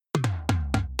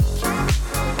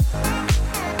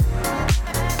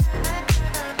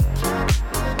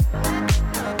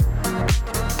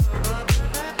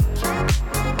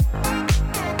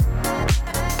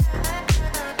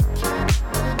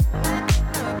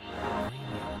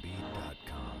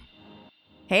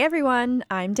Hey everyone,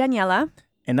 I'm Daniela,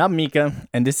 And I'm Mika,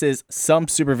 and this is Some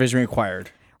Supervision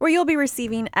Required. where you'll be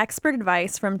receiving expert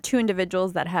advice from two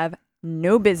individuals that have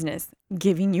no business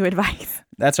giving you advice.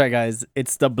 That's right, guys.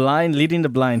 It's the blind leading the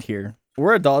blind here.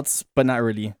 We're adults, but not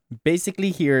really.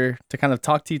 Basically, here to kind of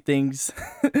talk to you things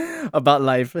about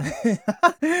life.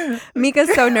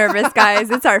 Mika's so nervous, guys.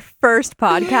 It's our first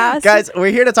podcast. Guys,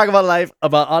 we're here to talk about life,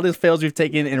 about all the fails we've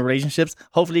taken in relationships,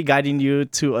 hopefully guiding you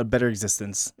to a better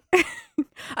existence.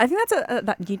 I think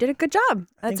you did a good job.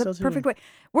 That's think a so, too. perfect way.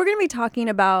 We're going to be talking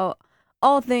about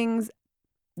all things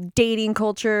dating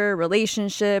culture,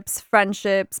 relationships,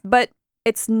 friendships, but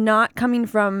it's not coming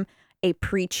from a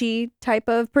preachy type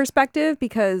of perspective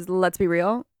because let's be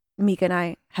real, Mika and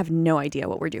I have no idea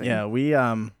what we're doing. Yeah,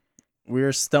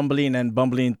 we're stumbling and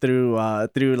bumbling through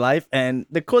life, and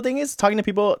the cool thing is talking to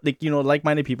people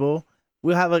like-minded people.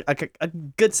 We'll have a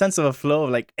good sense of a flow of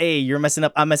like, hey, you're messing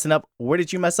up, I'm messing up. Where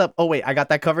did you mess up? Oh wait, I got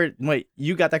that covered. Wait,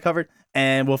 you got that covered,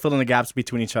 and we'll fill in the gaps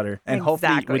between each other. And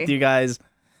hopefully Exactly. with you guys,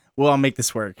 we'll all make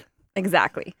this work.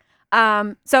 Exactly.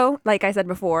 So like I said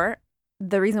before,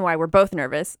 the reason why we're both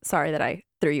nervous, sorry that I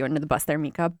threw you under the bus there,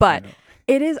 Mika, but I know.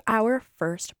 it is our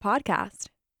first podcast,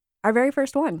 our very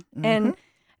first one. And Mhm.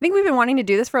 I think we've been wanting to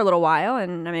do this for a little while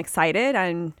and I'm excited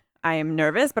and I am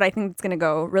nervous, but I think it's going to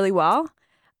go really well.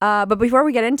 But before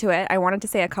we get into it, I wanted to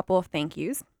say a couple of thank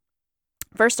yous.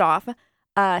 First off,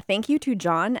 thank you to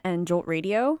John and Jolt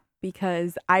Radio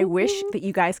because I wish that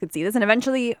you guys could see this and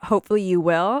eventually, hopefully you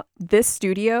will. This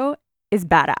studio is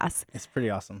badass. It's pretty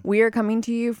awesome. We are coming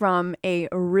to you from a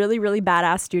really, really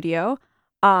badass studio.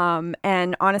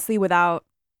 And honestly, without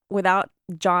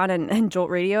John and Jolt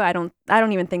Radio, I don't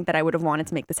even think that I would have wanted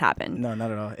to make this happen. No,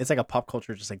 not at all. It's like a pop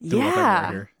culture, just like threw up Yeah.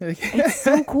 everywhere here. It's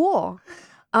so cool.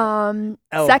 Oh.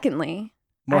 Secondly,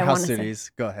 More I house wanna say-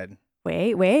 duties. Go ahead.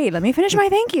 wait, let me finish my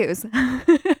thank yous.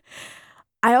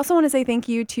 I also want to say thank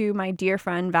you to my dear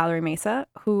friend Valerie Mesa,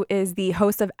 who is the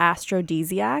host of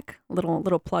Astrodesiac.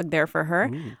 Little plug there for her.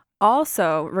 Ooh.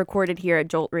 Also recorded here at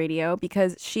Jolt Radio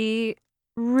because she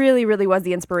really, really was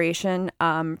the inspiration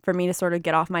for me to sort of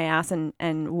get off my ass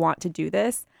and want to do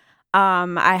this.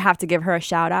 I have to give her a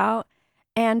shout out.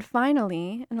 And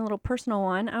finally, in a little personal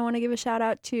one, I want to give a shout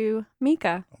out to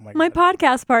Mika, Oh my my God.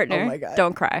 podcast partner. Oh my God.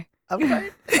 Don't cry. I'm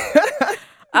sorry.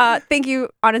 Thank you.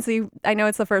 Honestly, I know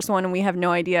it's the first one and we have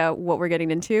no idea what we're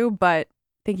getting into, but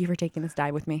thank you for taking this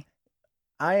dive with me.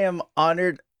 I am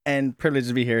honored and privileged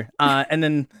to be here. And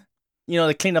then,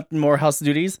 to clean up more house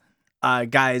duties,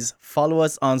 guys, follow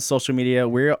us on social media.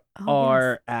 We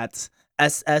are at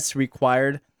SS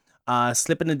Required.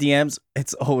 Slip in the DMs.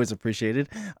 It's always appreciated.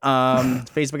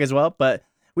 Facebook as well. But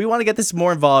we want to get this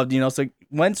more involved, So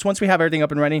once we have everything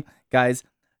up and running, guys,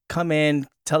 come in,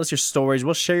 tell us your stories.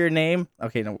 We'll share your name.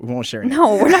 Okay, no, we won't share your name.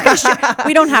 No, we're not going to share.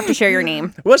 We don't have to share your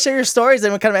name. We'll share your stories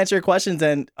and we'll kind of answer your questions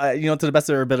and, to the best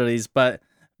of our abilities. But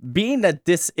being that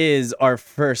this is our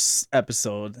first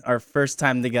episode, our first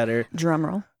time together, Drum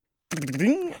roll.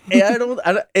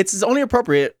 it's only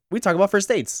appropriate we talk about first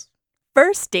dates.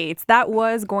 First dates, that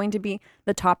was going to be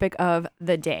the topic of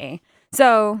the day.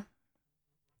 So,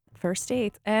 first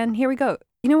dates. And here we go.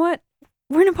 You know what?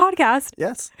 We're in a podcast.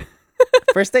 Yes.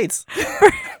 First dates.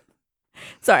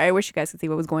 Sorry, I wish you guys could see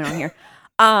what was going on here.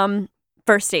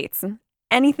 First dates.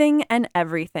 Anything and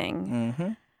everything.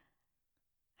 Mm-hmm.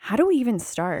 How do we even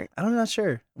start? I'm not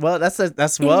sure. Well, that's Yeah,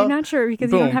 well. you're not sure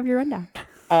because you don't boom. have your rundown.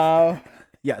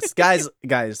 Yes, guys,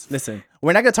 listen.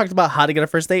 We're not gonna talk about how to get a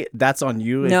first date. That's on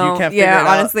you. If you can't figure it out,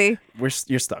 honestly,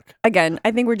 you're stuck. again,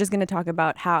 I think we're just going to talk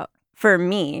about how, for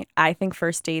me, I think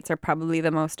first dates are probably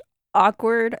the most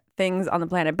awkward things on the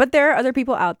planet. But there are other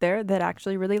people out there that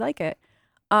actually really like it.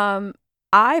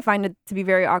 I find it to be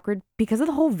very awkward because of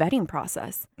the whole vetting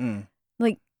process. Mm.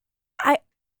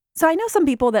 So I know some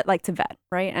people that like to vet,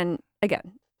 right? And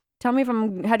again, tell me if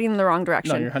I'm heading in the wrong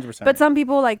direction. No, you're 100%. But some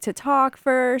people like to talk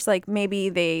first, like maybe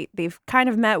they've kind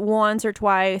of met once or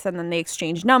twice and then they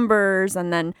exchange numbers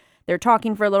and then they're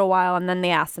talking for a little while and then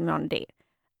they ask them on a date.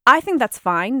 I think that's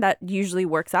fine. That usually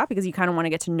works out because you kind of want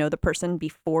to get to know the person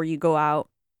before you go out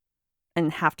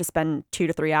and have to spend 2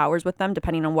 to 3 hours with them,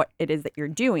 depending on what it is that you're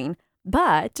doing.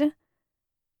 But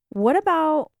what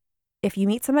about if you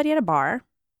meet somebody at a bar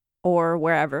or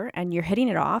wherever and you're hitting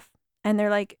it off and they're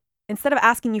like, instead of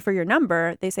asking you for your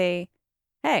number, they say,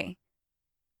 hey,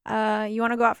 you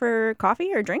want to go out for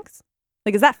coffee or drinks?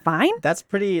 Like, is that fine? That's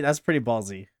pretty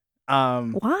ballsy.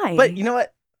 Why? But you know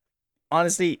what?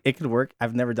 Honestly, it could work.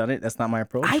 I've never done it. That's not my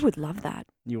approach. I would love that.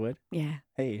 You would? Yeah.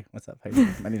 Hey, what's up? How you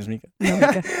doing? My name is Mika. No,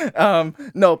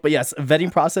 Mika. No, but yes,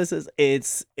 vetting processes.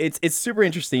 It's super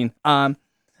interesting. I'm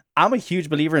a huge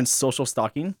believer in social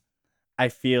stalking. I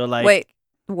feel like Wait.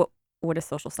 What is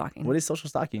social stalking? What is social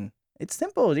stalking? It's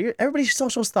simple. Everybody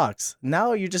social stalks.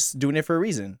 Now you're just doing it for a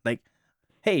reason. Like,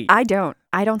 hey, I don't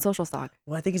social stalk.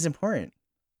 well, I think it's important.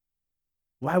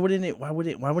 Why wouldn't it? Why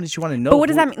wouldn't you want to know? But what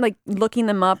does that mean? Like looking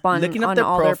them up on looking up on their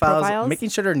all profiles, their profiles? making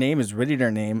sure their name is really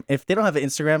their name. If they don't have an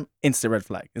Instagram, instant red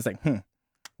flag. It's like, what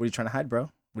are you trying to hide,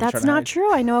 bro? What are you trying That's to not hide?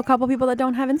 true. I know a couple people that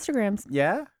don't have Instagrams.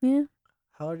 Yeah. Yeah.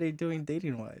 How are they doing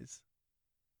dating wise?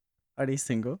 Are they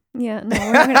single? Yeah. No,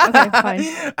 we're not gonna. Okay,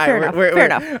 fine. All Fair right, enough. we're- Fair we're-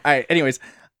 enough. All right. Anyways,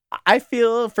 I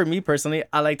feel for me personally,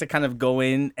 I like to kind of go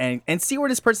in and see where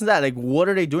this person's at. Like, what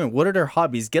are they doing? What are their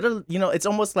hobbies? It's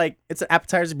almost like it's an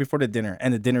appetizer before the dinner,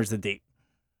 and the dinner's the date.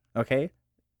 Okay,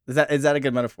 is that a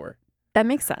good metaphor? That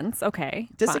makes sense. Okay.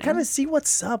 Just to fine. kind of see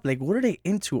what's up. Like, what are they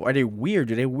into? Are they weird?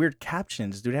 Do they have weird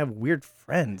captions? Do they have weird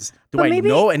friends? Do But I maybe-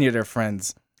 know any of their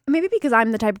friends? Maybe because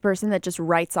I'm the type of person that just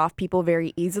writes off people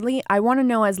very easily. I want to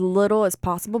know as little as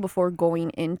possible before going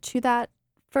into that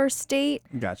first date.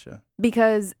 Gotcha.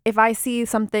 Because if I see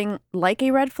something like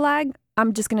a red flag,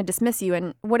 I'm just gonna dismiss you.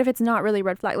 And what if it's not really a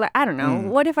red flag? Like I don't know.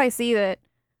 What if I see that?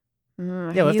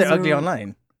 Yeah, what if they're ugly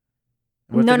online?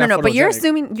 What if No, they're no, not no. But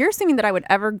photogenic? you're assuming that I would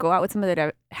ever go out with somebody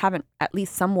that I haven't at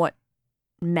least somewhat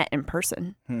met in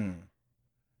person.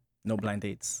 No blind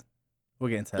dates. We'll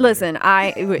get into that. Listen,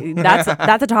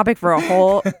 that's a topic for a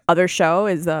whole other show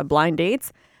is blind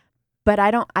dates. But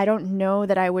I don't know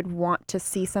that I would want to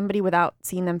see somebody without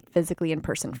seeing them physically in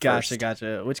person first.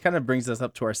 Gotcha. Which kind of brings us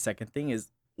up to our second thing is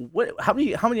how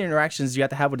many interactions do you have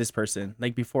to have with this person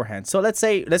like beforehand? So let's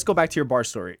go back to your bar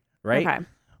story, right? Okay.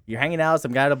 You're hanging out,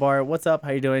 some guy at a bar. What's up?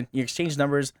 How you doing? You exchange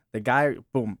numbers. The guy,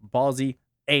 boom, ballsy.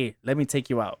 Hey, let me take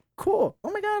you out. Cool.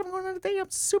 Oh my God, I'm going on a date. I'm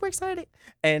super excited.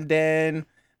 And then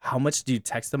how much do you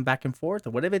text them back and forth? Or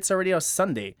what if it's already a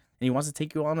Sunday and he wants to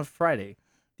take you on a Friday?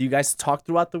 Do you guys talk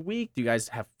throughout the week? Do you guys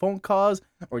have phone calls?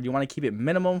 Or do you want to keep it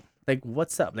minimum? Like,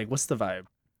 what's up? Like, what's the vibe?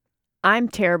 I'm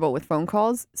terrible with phone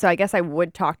calls, so I guess I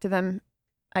would talk to them,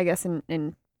 I guess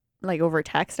in like over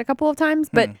text a couple of times,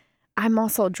 but I'm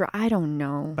also dry. I don't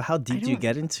know. But how deep do you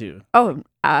get into? Oh,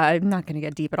 I'm not going to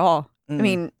get deep at all. I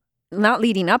mean, not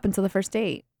leading up until the first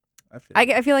date.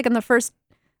 I feel like in the first,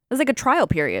 it's like a trial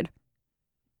period.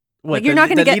 What, like you're not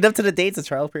going to get lead up to the date's a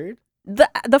trial period?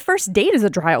 the first date is a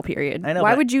trial period. I know,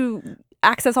 Why but- would you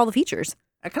access all the features?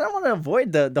 I kind of want to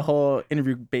avoid the whole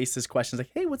interview basis questions like,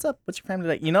 hey, what's up? What's your family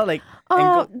like? Like,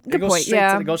 Oh, and good go point. straight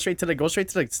Yeah. to go straight to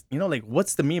like,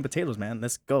 what's the meat and potatoes, man?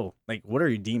 Let's go. Like, what are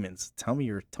your demons? Tell me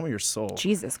your soul.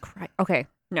 Jesus Christ. Okay.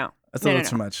 No. That's No, a no, little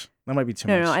too no. much. That might be too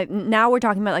No, much. now we're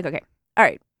talking about like, okay. All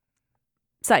right.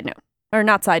 Side note. Or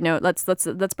not side note. Let's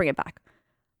bring it back.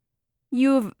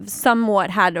 You've somewhat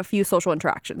had a few social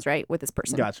interactions, right, with this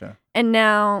person. Gotcha. And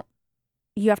now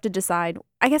you have to decide.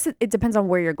 I guess it depends on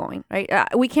where you're going, right?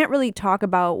 We can't really talk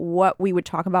about what we would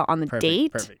talk about on the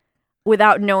date Perfect.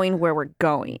 without knowing where we're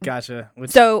going. Gotcha.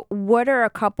 So what are a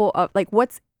couple of, like,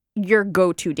 what's your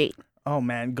go-to date? Oh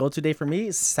man, go-to date for me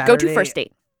is Saturday. Go-to first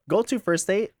date. Go-to first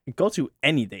date. Go-to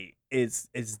any date. It's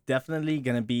definitely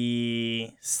gonna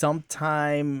be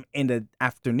sometime in the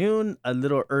afternoon, a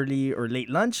little early or late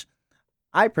lunch.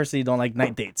 I personally don't like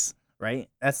night dates, right?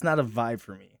 That's not a vibe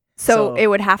for me. So it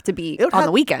would have to be it would on have-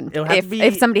 the weekend it would have if to be-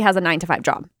 if somebody has a 9 to 5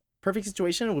 job. Perfect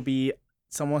situation would be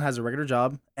someone has a regular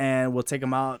job and we'll take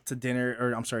them out to dinner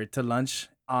to lunch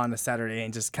on a Saturday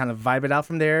and just kind of vibe it out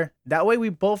from there. That way we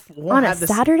both won't On a have this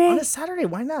Saturday? On a Saturday,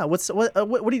 why not? What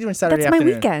are you doing Saturday That's my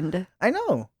afternoon? weekend. I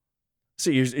know. So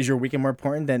is your weekend more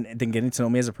important than getting to know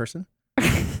me as a person?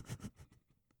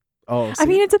 Oh, I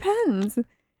mean, it depends.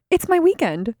 It's my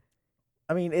weekend.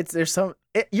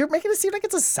 you're making it seem like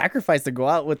it's a sacrifice to go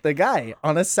out with the guy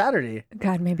on a Saturday.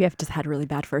 God, maybe I've just had really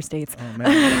bad first dates. Oh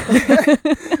man.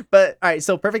 But all right,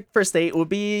 so perfect first date would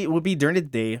be during the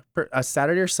day, a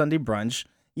Saturday or Sunday brunch.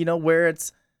 Where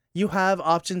it's you have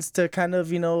options to kind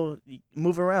of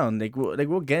move around. Like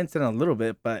we'll get into that in a little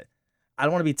bit, but I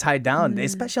don't want to be tied down,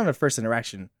 especially on the first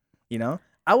interaction.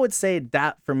 I would say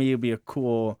that for me would be a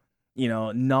cool,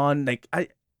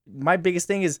 my biggest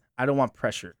thing is I don't want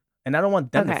pressure, and I don't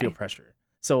want them to feel pressure.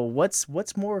 So what's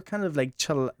more kind of like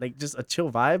chill, like just a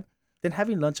chill vibe than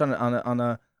having lunch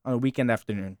on a weekend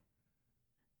afternoon.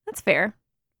 That's fair.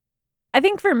 I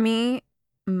think for me,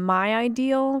 my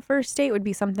ideal first date would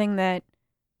be something that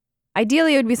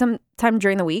ideally it would be sometime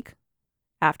during the week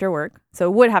after work. So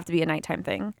it would have to be a nighttime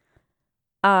thing.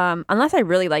 Unless I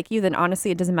really like you, then honestly,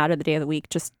 it doesn't matter the day of the week.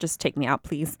 Just take me out,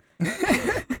 please.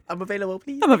 I'm available,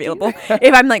 please. I'm available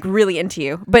if I'm like really into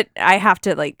you. But I have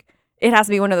to it has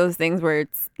to be one of those things where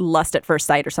it's lust at first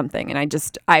sight or something. And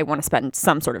I want to spend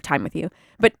some sort of time with you.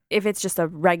 But if it's just a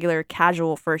regular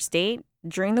casual first date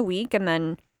during the week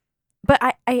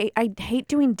but I hate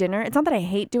doing dinner. It's not that I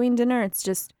hate doing dinner. It's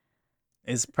just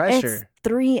It's pressure. It's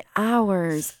 3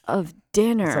 hours of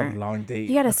dinner. It's a long date.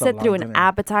 You got to That's a sit long through an dinner.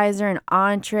 appetizer, an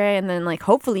entree, and then like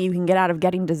hopefully you can get out of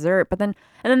getting dessert. But then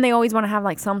they always want to have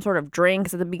like some sort of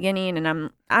drinks at the beginning,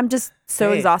 and I'm just so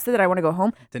Hey. exhausted that I want to go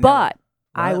home. Daniela, But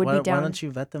I would why be down. don't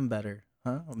you vet them better?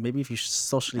 Huh? Maybe if you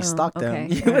socially Oh, stalk them,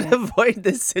 okay. you All would right. avoid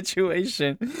this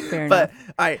situation. Fair But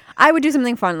enough. I would do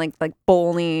something fun like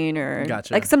bowling or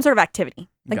Gotcha. like some sort of activity.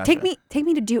 Like take Gotcha.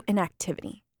 me to do an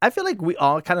activity. I feel like we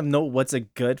all kind of know what's a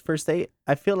good first date.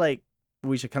 I feel like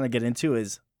we should kind of get into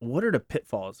is what are the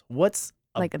pitfalls? What's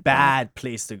Like a a bad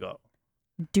place to go?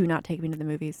 Do not take me to the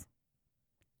movies.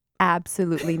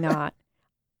 Absolutely not.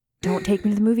 Don't take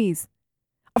me to the movies.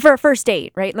 For a first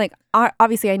date, right? Like,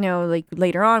 obviously, I know, like,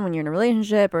 later on when you're in a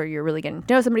relationship or you're really getting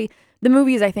to know somebody, the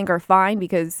movies, I think, are fine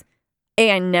because,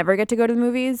 A, I never get to go to the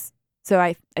movies. So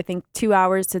I think 2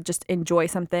 hours to just enjoy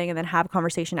something and then have a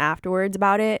conversation afterwards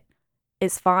about it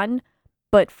is fun.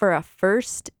 But for a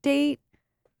first date,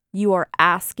 you are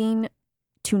asking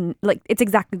to, like, it's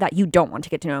exactly that. You don't want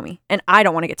to get to know me. And I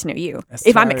don't want to get to know you That's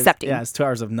if 2 I'm hours- accepting. Yeah, it's 2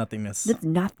 hours of nothingness. That's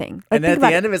nothing. Like, And then think at about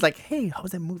the it. end of it's like, hey, how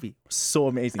was that movie? So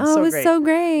amazing. Oh, so it was great. so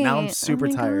great. Now I'm super Oh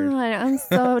my tired. God, I'm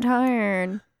so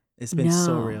tired. It's been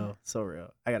so No. real. So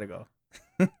real. I gotta go.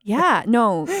 Yeah,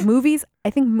 no, movies.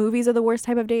 I think movies are the worst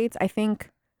type of dates. I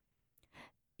think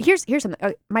here's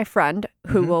something. My friend,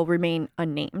 who Mhm. will remain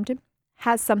unnamed,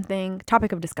 has something.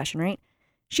 Topic of discussion, right?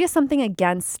 She has something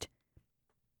against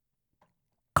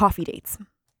coffee dates,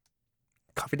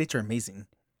 Coffee dates are amazing.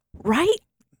 right?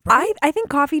 Right? I think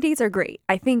coffee dates are great.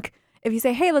 I think if you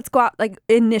say, "Hey, let's go out," like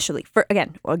initially, for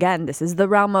again, this is the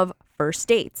realm of first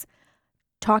dates.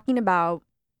 Talking about,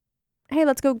 "Hey,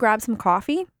 let's go grab some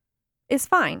coffee," is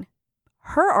fine.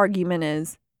 Her argument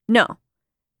is, "No,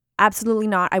 absolutely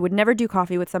not. I would never do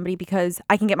coffee with somebody because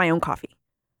I can get my own coffee."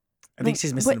 I think Like,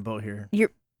 she's missing what- the boat here.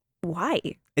 Why?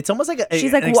 It's almost like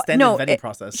She's an like, "What? extended No, vetting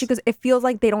process. She goes, "It feels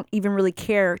like they don't even really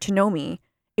care to know me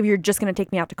if you're just gonna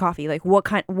take me out to coffee. Like, what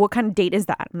kind of date is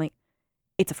that?" I'm like,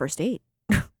 "It's a first date."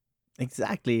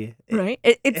 Exactly. Right?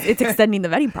 It's extending the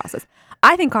vetting process.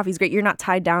 I think coffee's great. You're not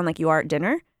tied down like you are at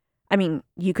dinner. I mean,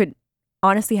 you could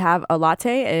honestly have a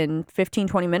latte in 15,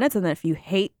 20 minutes. And then if you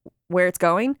hate where it's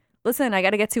going, listen, I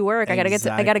got to get to work. I got to get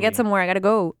Exactly. somewhere. I got to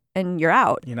go. And you're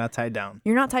out. You're not tied down.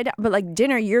 You're not tied down. But like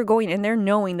dinner, you're going in there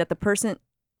knowing that the person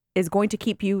is going to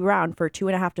keep you around for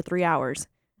 2.5 to 3 hours.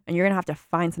 And you're going to have to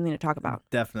find something to talk about.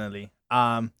 Definitely.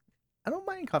 I don't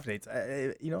mind coffee dates.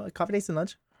 Coffee dates and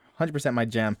lunch, 100% my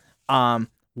jam.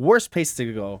 Worst place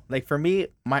to go. Like for me,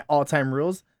 my all-time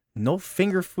rules: no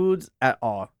finger foods at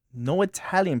all. No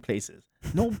Italian places.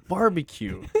 No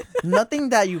barbecue. Nothing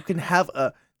that you can have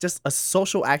just a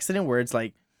social accident where it's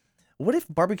like, what if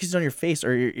barbecue's on your face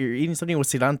or you're eating something with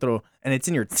cilantro and it's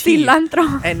in your teeth?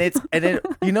 Cilantro. And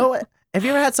you know what? Have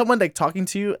you ever had someone like talking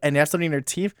to you and they have something in their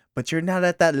teeth, but you're not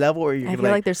at that level where you're I feel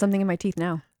like there's something in my teeth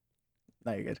now.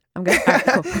 no, you're good. I'm good. All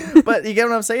right, cool. But you get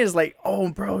what I'm saying? It's like, oh,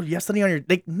 bro, you have something on your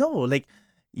like. No, like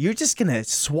you're just gonna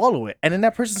swallow it, and then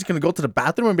that person's gonna go to the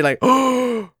bathroom and be like,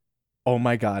 oh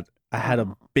my god, I had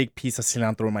a big piece of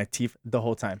cilantro in my teeth the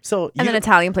whole time. So And then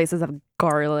Italian places have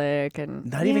garlic and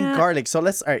not even garlic. So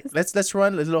let's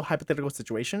run a little hypothetical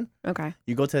situation. Okay.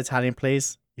 You go to an Italian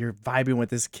place, you're vibing with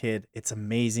this kid, it's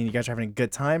amazing, you guys are having a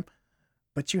good time,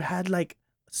 but you had like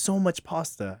so much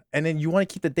pasta, and then you want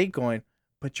to keep the date going.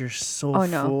 But you're so Oh,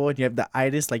 no. full and you have the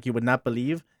itis like you would not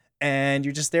believe. And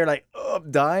you're just there like, oh, I'm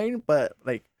dying. But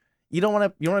like, you don't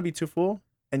want to be too full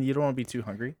and you don't want to be too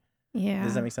hungry. Yeah.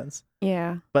 Does that make sense?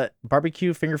 Yeah. But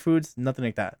barbecue, finger foods, nothing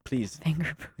like that. Please.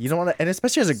 Finger. You don't want to, and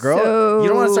especially as a girl, you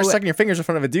don't want to start sucking your fingers in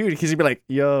front of a dude because you'd be like,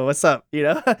 yo, what's up? You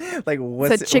know? Like,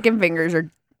 what's So chicken fingers are.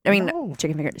 I mean, No,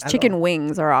 chicken fingers. at Chicken all.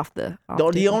 wings are off the.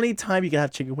 The table. only time you can have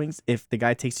chicken wings if the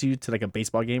guy takes you to like a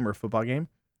baseball game or a football game.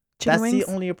 chicken That's wings.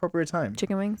 the only appropriate time.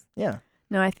 Chicken wings. Yeah.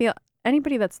 No, I feel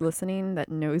anybody that's listening that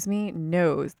knows me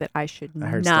knows that I should I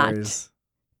heard not stories.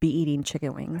 be eating chicken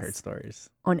I heard wings stories.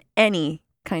 on any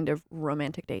kind of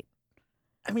romantic date.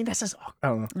 I mean, that's just, I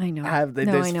don't know. I know. I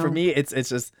know. For me, it's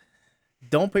just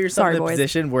don't put yourself Sorry, in a boys.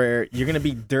 position where you're gonna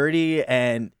be dirty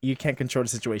and you can't control the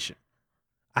situation.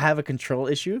 I have a control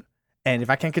issue, and if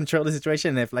I can't control the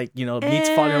situation, if like meat's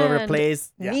falling all over the And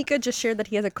place, yeah. Mika just shared that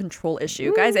he has a control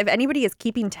issue. Guys, if anybody is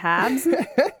keeping tabs,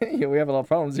 Yeah, we have a lot of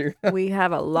problems here. we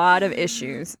have a lot of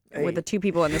issues with the two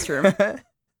people in this room.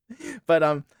 But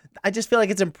I just feel like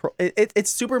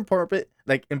it's super important,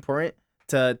 important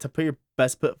to put your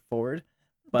best foot forward.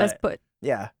 But Best put.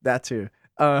 yeah, that too.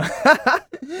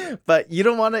 But you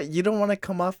don't want to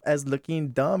come off as looking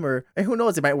dumb, or and who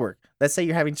knows, it might work. Let's say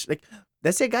you're having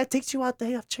let's say a guy takes you out,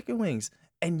 they have chicken wings,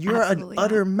 and you're Absolutely an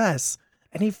utter mess.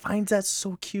 And he finds that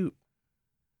so cute.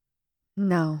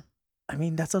 No. I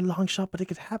mean, that's a long shot, but it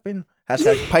could happen.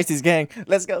 Hashtag Pisces gang.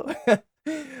 Let's go.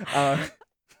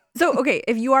 So, okay,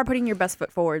 if you are putting your best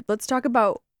foot forward, let's talk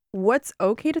about what's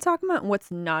okay to talk about and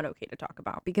what's not okay to talk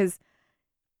about. Because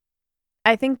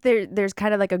I think there's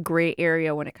kind of like a gray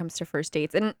area when it comes to first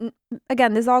dates. And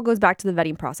again, this all goes back to the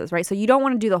vetting process, right? So you don't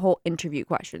want to do the whole interview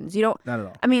questions. You don't. Not at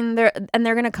all. I mean, they're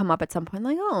going to come up at some point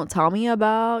like, oh, tell me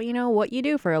about, what you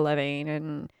do for a living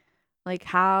and like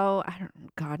how, I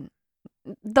don't, God,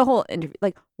 the whole interview,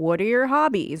 like, what are your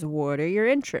hobbies? What are your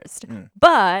interests?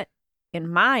 But in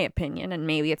my opinion, and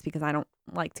maybe it's because I don't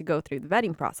like to go through the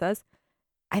vetting process,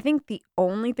 I think the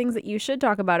only things that you should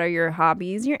talk about are your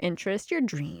hobbies, your interests, your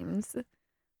dreams,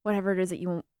 whatever it is that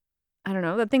you, I don't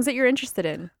know, the things that you're interested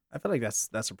in. I feel like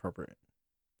that's appropriate.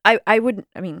 I wouldn't,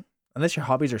 I mean. Unless your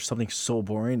hobbies are something so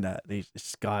boring that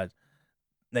it's God.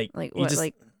 Like what, just,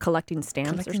 like collecting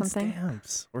stamps or something?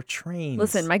 Stamps or trains.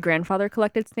 Listen, my grandfather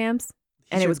collected stamps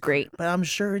and it was great. But I'm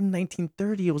sure in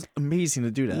 1930 it was amazing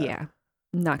to do that. Yeah.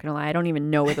 I'm not going to lie. I don't even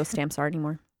know where those stamps are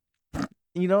anymore.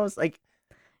 It's like.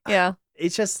 Yeah.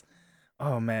 It's just,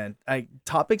 oh man, like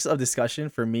topics of discussion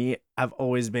for me have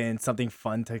always been something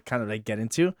fun to kind of like get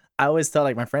into. I always tell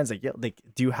like my friends like, yo, like,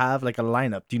 do you have like a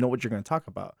lineup? Do you know what you're going to talk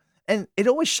about? And it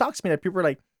always shocks me that people are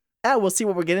like, we'll see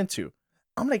what we're getting into.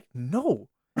 I'm like, no,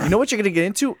 you know what you're going to get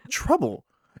into? Trouble.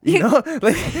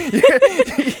 Like,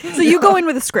 so you go in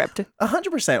with a script.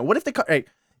 100%. What if they all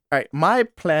right. My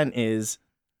plan is,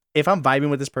 if I'm vibing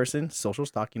with this person, social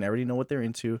stalking, I already know what they're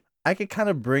into. I could kind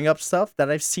of bring up stuff that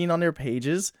I've seen on their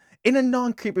pages in a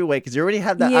non-creepy way, because you already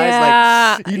have that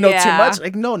eyes like, you know too much.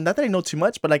 Like, no, not that I know too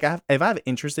much, but like if I have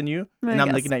interest in you and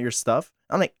I'm looking at your stuff,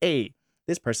 I'm like, hey,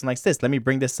 this person likes this. Let me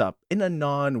bring this up in a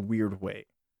non-weird way.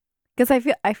 Because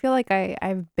I feel like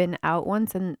I've been out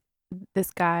once and this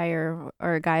guy or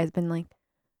a guy has been like,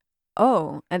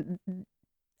 oh, and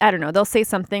I don't know, they'll say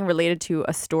something related to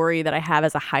a story that I have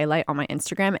as a highlight on my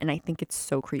Instagram, and I think it's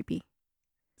so creepy.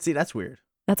 See, that's weird.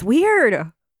 That's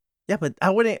weird. Yeah, but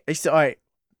I wouldn't. All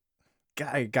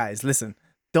right, guys, listen.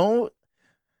 Don't.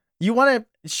 You want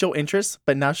to show interest,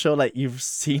 but not show like you've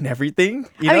seen everything.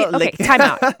 I mean, okay,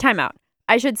 time out.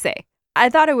 I should say, I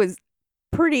thought it was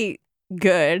pretty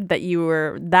good that you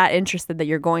were that interested that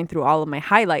you're going through all of my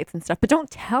highlights and stuff, but don't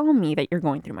tell me that you're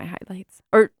going through my highlights,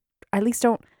 or at least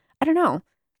don't. I don't know.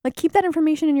 Like, keep that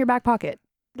information in your back pocket.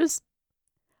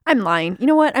 I'm lying. You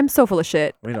know what? I'm so full of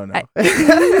shit. We don't know.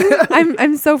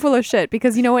 I'm so full of shit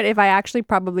because you know what? If I actually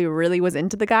probably really was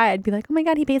into the guy, I'd be like, oh my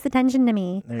God, he pays attention to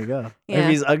me. There you go. Yeah. If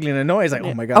he's ugly and annoying, it's like,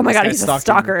 oh my God, he's a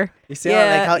stalker. You see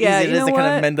how easy it is to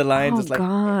kind of mend the lines? Oh it's like,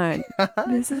 God,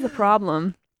 this is the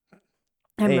problem.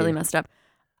 I'm really messed up.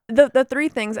 The three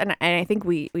things, and I think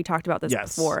we talked about this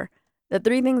before. The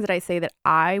three things that I say that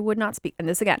I would not speak, and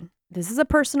this is a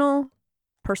personal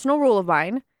rule of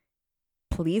mine.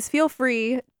 Please feel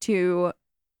free to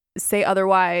say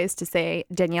otherwise, to say,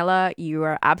 Daniela, you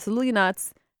are absolutely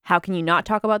nuts. How can you not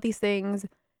talk about these things?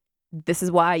 This is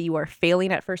why you are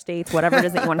failing at first dates, whatever it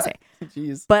is that you want to say.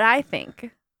 Jeez. But I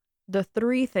think the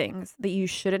three things that you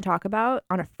shouldn't talk about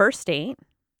on a first date: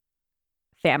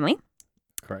 family.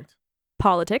 Correct.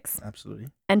 Politics. Absolutely.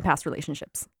 And past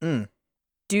relationships.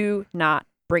 Do not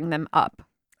bring them up.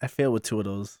 I fail with two of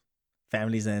those: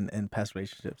 families and past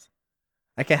relationships.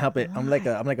 I can't help it. I'm like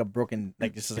a broken,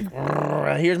 like, just like,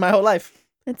 here's my whole life.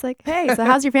 It's like, hey, so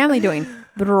how's your family doing?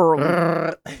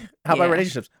 How about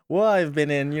relationships? Well, I've been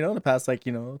in, the past,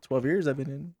 12 years, I've been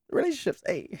in relationships.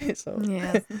 Hey, so.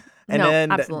 Yeah. And no,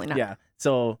 then, absolutely not. Yeah.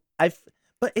 So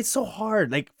but it's so hard.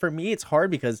 Like, for me, it's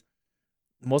hard because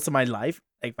most of my life,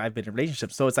 like, I've been in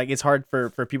relationships. So it's like, it's hard for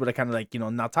people to kind of like,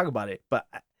 not talk about it. But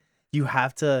you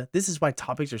have to, this is why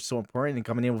topics are so important, and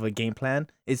coming in with a game plan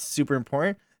is super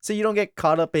important. So you don't get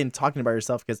caught up in talking about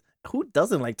yourself, because who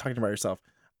doesn't like talking about yourself?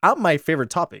 I'm my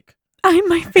favorite topic. I'm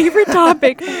my favorite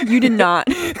topic. You did not.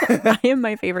 I am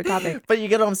my favorite topic. But you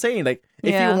get what I'm saying? Like,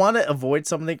 if you want to avoid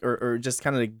something or just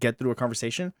kind of like get through a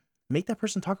conversation, make that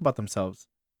person talk about themselves.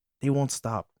 They won't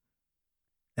stop.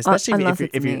 Especially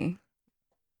if you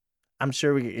I'm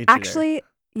sure we get actually,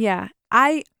 yeah.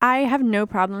 I have no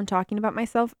problem talking about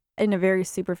myself in a very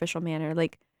superficial manner.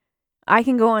 Like, I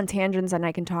can go on tangents and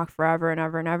I can talk forever and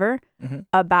ever and ever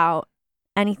about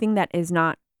anything that is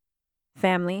not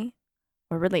family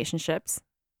or relationships.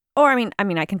 Or I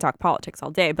mean I can talk politics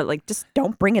all day, but like, just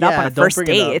don't bring it up on a first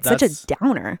date. It's such a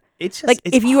downer. It's just, like,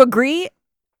 if you agree,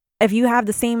 if you have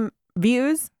the same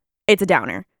views, it's a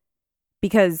downer,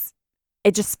 because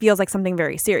it just feels like something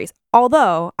very serious.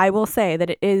 Although I will say that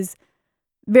it is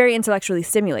very intellectually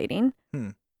stimulating.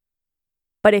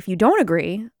 But if you don't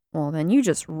agree, well, then you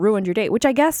just ruined your date, which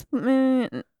I guess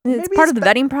it's Maybe part it's of the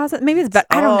vetting process. Maybe it's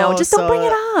I don't know. Just don't bring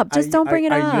it up. Just don't bring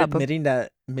it Are you up. admitting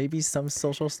that maybe some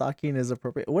social stalking is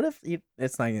appropriate? What if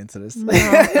it's not into this? No,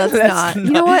 let's not.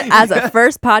 You know what? As a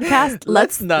first podcast,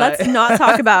 let's not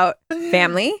talk about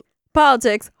family,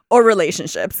 politics, or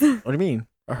relationships. What do you mean?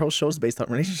 Our whole show is based on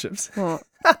relationships. Well,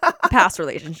 past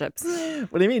relationships.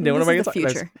 What do you mean? What This am I is gonna the talk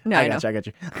about? future. No, I got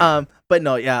you. But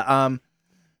no, yeah.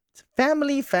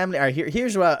 Family. All right,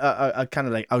 here's what I kind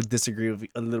of like. I would disagree with you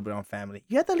a little bit on family.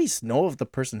 You have to at least know if the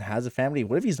person has a family.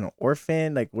 What if he's an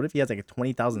orphan? Like, what if he has like a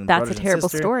 20,000? That's a terrible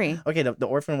story. Okay, the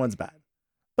orphan one's bad.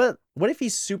 But what if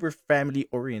he's super family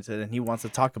oriented and he wants to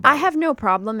talk about I have no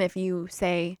problem if you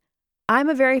say, I'm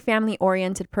a very family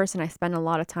oriented person. I spend a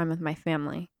lot of time with my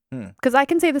family. Because I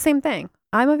can say the same thing.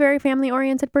 I'm a very family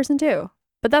oriented person too.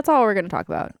 But that's all we're going to talk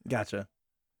about. Gotcha.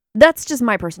 That's just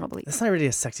my personal belief. That's not really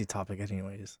a sexy topic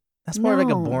anyways. That's more like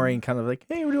a boring kind of like,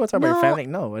 hey, what do you want to talk about your family?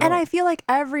 No. And I feel like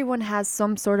everyone has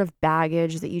some sort of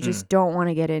baggage that you just don't want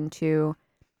to get into.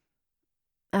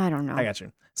 I don't know. I got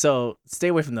you. So stay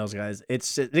away from those guys.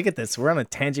 It's just, look at this. We're on a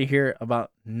tangent here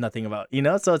about nothing about,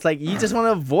 So it's like, you just want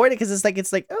to avoid it because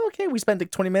it's like, oh, okay, we spent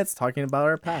like 20 minutes talking about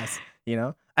our past,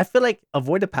 I feel like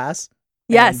avoid the past.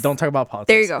 Yes. Don't talk about politics.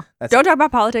 There you go. Don't talk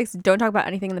about politics. Don't talk about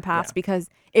anything in the past because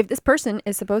if this person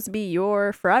is supposed to be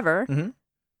your forever,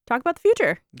 talk about the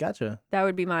future. Gotcha. That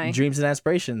would be my dreams and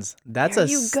aspirations. That's there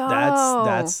you go.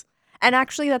 That's and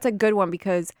actually that's a good one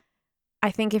because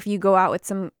I think if you go out with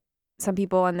some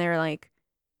people and they're like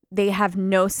they have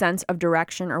no sense of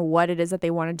direction or what it is that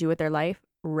they want to do with their life,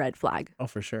 red flag. Oh,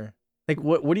 for sure. Like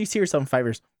what do you see yourself in 5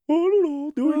 years? I don't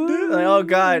know, doing this. Like, oh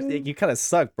God, you kind of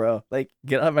suck, bro. Like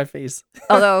get out of my face.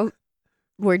 Although,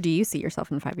 where do you see yourself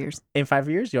in 5 years? In 5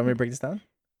 years? You want me to break this down?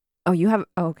 Oh, you have.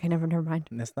 Oh, okay, never mind.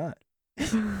 That's not.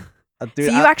 Dude,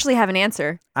 so you actually have an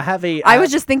answer. I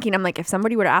was just thinking, I'm like, if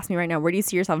somebody were to ask me right now, where do you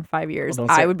see yourself in 5 years?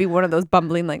 I would be one of those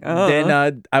bumbling like, oh.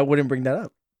 Then I wouldn't bring that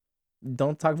up.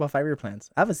 Don't talk about 5-year plans.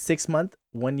 I have a 6-month,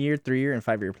 1 year, 3 year, and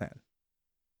 5-year plan.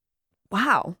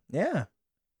 Wow. Yeah.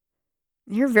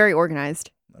 You're very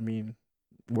organized. I mean,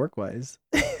 work-wise.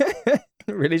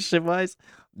 Relationship-wise,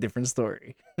 different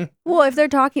story. Well, if they're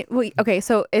talking... okay,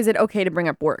 so is it okay to bring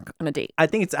up work on a date? I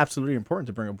think it's absolutely important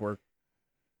to bring up work.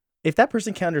 If that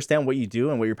person can't understand what you do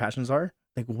and what your passions are,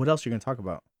 like what else are you going to talk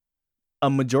about? A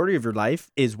majority of your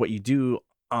life is what you do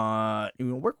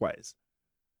even work-wise.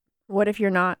 What if you're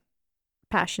not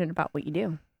passionate about what you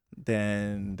do?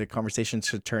 Then the conversation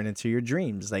should turn into your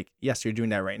dreams. Like, yes, you're doing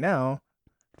that right now.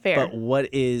 Fair. But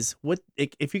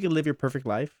if you could live your perfect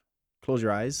life, close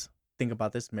your eyes, think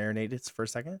about this, marinate it for a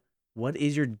second. What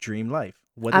is your dream life?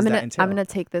 What does that entail? I'm going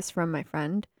to take this from my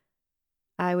friend.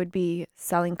 I would be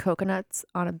selling coconuts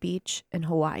on a beach in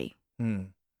Hawaii.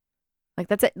 Like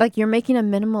that's it. Like you're making a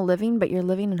minimal living, but you're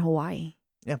living in Hawaii.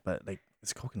 Yeah, but like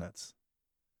it's coconuts.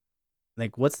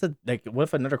 Like what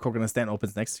if another coconut stand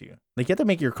opens next to you? Like you have to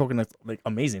make your coconuts like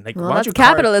amazing. Like well, why don't that's you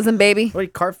capitalism, baby. Why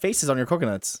carve faces on your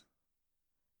coconuts?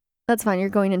 That's fine. You're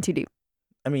going in too deep.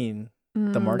 I mean,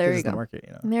 the market is the market,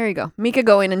 There you go. Mika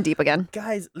going in deep again.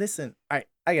 Guys, listen. All right,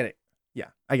 I get it. Yeah,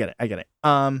 I get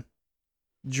it.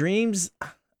 Dreams.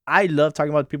 I love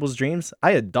talking about people's dreams.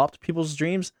 I adopt people's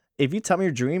dreams. If you tell me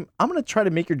your dream, I'm going to try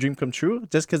to make your dream come true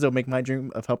just because it'll make my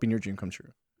dream of helping your dream come true.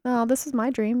 Oh, this is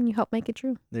my dream. You help make it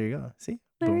true. There you go. See?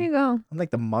 There Boom. you go. I'm like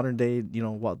the modern day,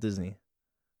 Walt Disney.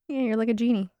 Yeah, you're like a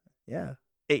genie. Yeah.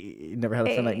 Hey, you never had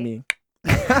a friend like me.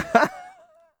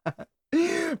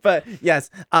 But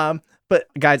yes. But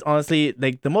guys, honestly,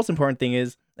 like the most important thing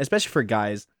is, especially for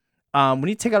guys, when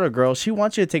you take out a girl, she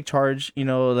wants you to take charge,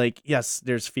 like, yes,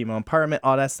 there's female empowerment,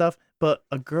 all that stuff. But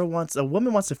a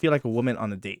woman wants to feel like a woman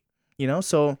on a date,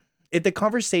 So if the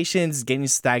conversation's getting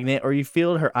stagnant or you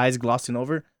feel her eyes glossing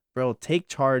over, bro, take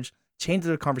charge, change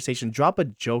the conversation, drop a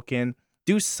joke in,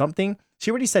 do something.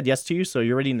 She already said yes to you, so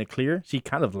you're already in the clear. She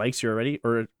kind of likes you already,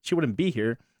 or she wouldn't be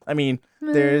here. I mean,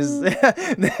 there's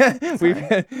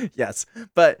yes,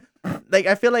 but like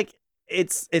I feel like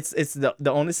it's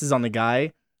the onus is on the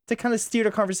guy to kind of steer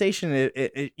the conversation.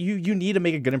 You need to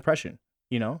make a good impression,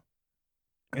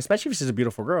 especially if she's a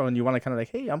beautiful girl and you want to kind of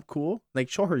like, hey, I'm cool. Like,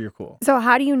 show her you're cool. So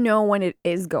how do you know when it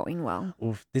is going well?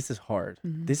 Oof, this is hard.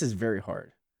 Mm-hmm. This is very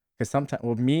hard. Because sometimes,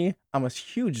 with me, I'm a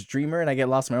huge dreamer and I get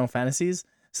lost in my own fantasies.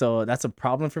 So that's a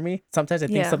problem for me. Sometimes I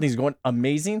think something's going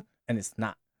amazing and it's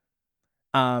not.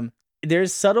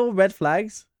 There's subtle red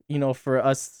flags, for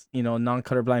us,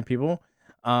 non-colorblind people.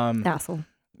 Asshole.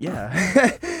 Yeah.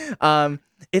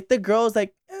 If the girl's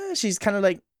like, she's kind of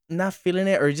like, not feeling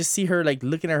it, or you just see her like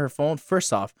looking at her phone,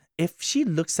 first off, if she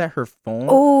looks at her phone,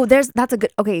 Oh, that's a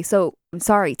good. Okay, so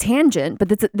sorry, tangent, but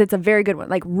that's a very good one.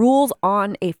 Like rules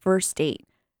on a first date.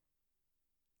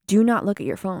 Do not look at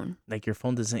your phone. like your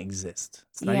phone doesn't exist.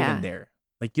 It's not Yeah. even there.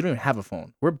 Like you don't even have a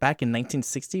phone. We're back in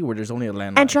 1960 where there's only a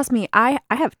landline. And trust me, I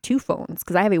have two phones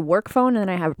because I have a work phone and then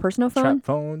I have a personal phone. Trap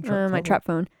phone. My trap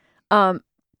phone.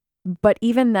 But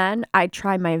even then, I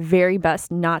try my very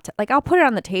best not to. Like, I'll put it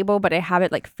on the table, but I have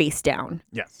it like face down.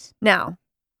 Yes. Now,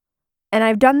 and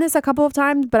I've done this a couple of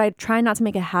times, but I try not to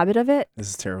make a habit of it. This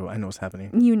is terrible. I know what's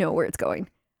happening. You know where it's going.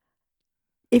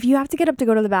 If you have to get up to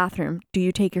go to the bathroom, do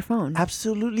you take your phone?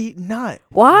 Absolutely not.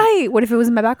 Why? What if it was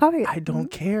in my back pocket? I don't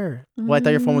care. Well, I thought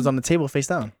your phone was on the table face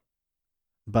down.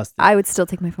 Busted. I would still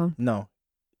take my phone. No.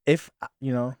 If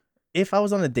I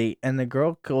was on a date and the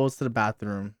girl goes to the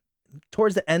bathroom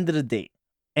towards the end of the date,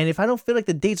 and if I don't feel like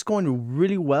the date's going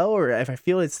really well, or if I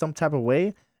feel it's some type of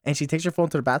way, and she takes her phone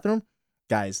to the bathroom,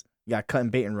 guys, you got cut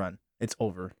and bait and run. It's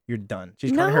over. You're done.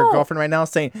 She's calling her No. girlfriend right now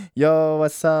saying, "Yo,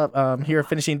 what's up? Here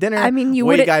finishing dinner. I mean, where you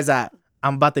wouldn't. guys at?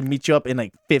 I'm about to meet you up in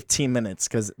like 15 minutes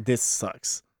because this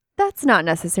sucks." That's not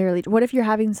necessarily. What if you're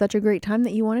having such a great time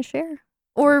that you want to share?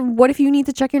 Or what if you need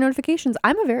to check your notifications?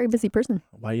 I'm a very busy person.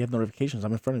 Why do you have notifications?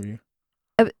 I'm in front of you.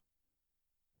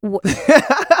 Wh-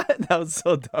 That was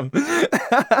so dumb.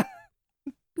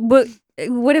 But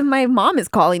what if my mom is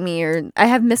calling me, or I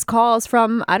have missed calls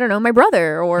from, I don't know, my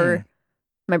brother, or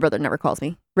my brother never calls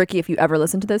me. Ricky, if you ever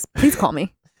listen to this, please call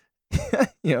me.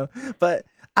 But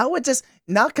I would just,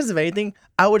 not because of anything,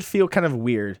 I would feel kind of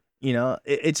weird.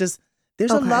 It just,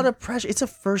 there's a Okay. lot of pressure. It's a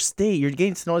first date. You're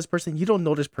getting to know this person. You don't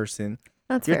know this person.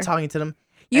 That's You're fair. talking to them.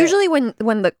 Usually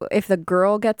if the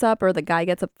girl gets up or the guy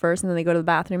gets up first and then they go to the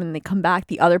bathroom and they come back,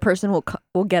 the other person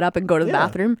will get up and go to the Yeah,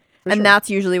 bathroom. for And sure. that's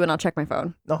usually when I'll check my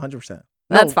phone. No, 100%.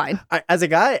 That's fine. As a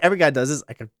guy, every guy does this.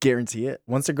 I can guarantee it.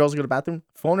 Once the girls go to the bathroom,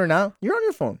 phone or now, you're on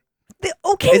your phone.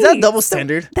 Okay. Is that double so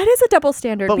standard? that is a double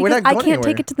standard But we're because not I going can't take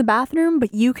anywhere. it to the bathroom,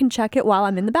 but you can check it while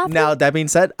I'm in the bathroom. Now, that being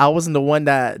said, I wasn't the one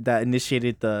that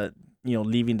initiated the,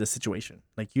 leaving the situation.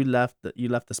 Like you left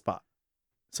the spot.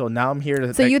 So now I'm here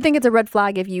to. So you think it's a red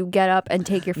flag if you get up and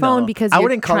take your phone because I you're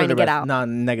wouldn't call trying it to a get red, out? No,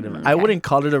 negative. Okay. I wouldn't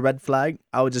call it a red flag.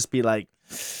 I would just be like,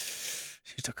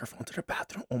 she took her phone to the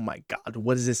bathroom. Oh my God,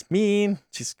 what does this mean?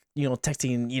 She's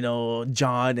texting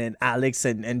John and Alex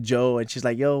and Joe, and she's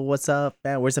like, yo, what's up,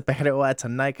 man? Where's the perreo at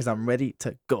tonight? Because I'm ready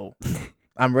to go.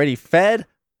 I'm ready, fed.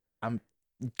 I'm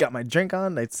got my drink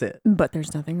on. That's it. But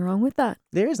there's nothing wrong with that.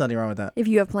 There is nothing wrong with that. If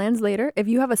you have plans later, if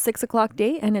you have a 6:00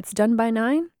 date and it's done by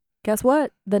 9, guess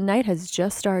what? The night has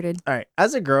just started. All right,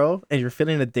 as a girl and you're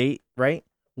feeling a date, right?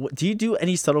 Do you do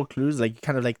any subtle clues, like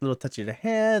kind of like little touch of the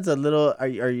hands, a little? Are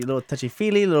you a little touchy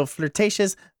feely, a little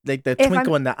flirtatious, like the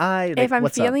twinkle in the eye? Like, If I'm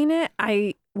what's feeling it,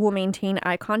 I will maintain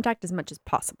eye contact as much as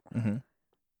possible. Mm-hmm.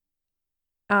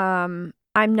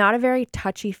 I'm not a very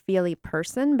touchy feely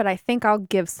person, but I think I'll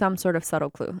give some sort of subtle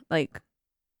clue, like,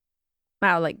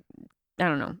 wow, like I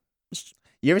don't know.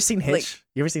 You ever seen Hitch? Like-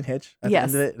 You ever seen Hitch? At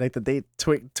Yes. the end of it, like the date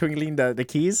twinkling the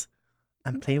keys.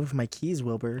 I'm playing with my keys,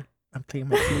 Wilbur. I'm playing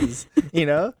with my keys.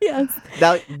 Yes.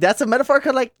 Now that's a metaphor.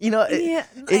 Cause like Yeah.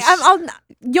 it's-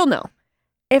 You'll know.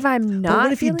 If I'm not. But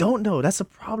what if you feeling- don't know? That's a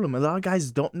problem. A lot of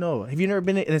guys don't know. Have you never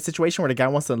been in a situation where the guy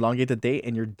wants to elongate the date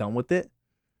and you're done with it?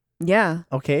 Yeah.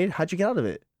 Okay, how'd you get out of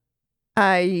it?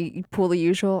 I pull the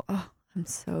usual. Oh, I'm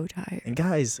so tired. And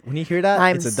guys, when you hear that,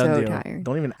 I'm it's a done so deal. tired.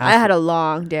 Don't even ask. I had a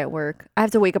long day at work. I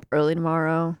have to wake up early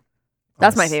tomorrow.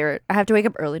 That's my s- favorite. I have to wake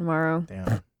up early tomorrow.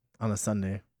 Damn, on a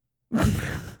Sunday.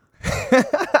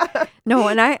 No,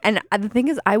 and the thing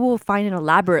is, I will find an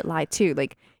elaborate lie too.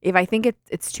 Like if I think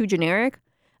it's too generic,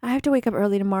 I have to wake up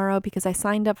early tomorrow because I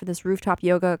signed up for this rooftop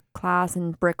yoga class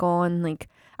in Brickell, and like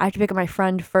I have to pick up my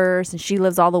friend first, and she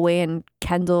lives all the way in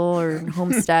Kendall or in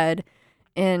Homestead,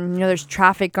 and there's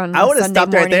traffic on I would've Sunday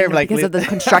stopped right morning there, like, because of the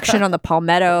construction on the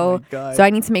Palmetto. Oh my God. So I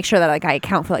need to make sure that like I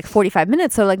account for like 45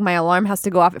 minutes. So like my alarm has to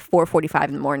go off at 4:45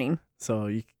 in the morning. So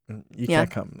you Yeah.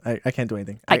 can't come. I can't do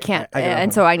anything. I can't, I gotta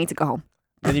and home. so I need to go home.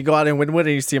 Then you go out in Wynwood and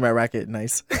you see my racket.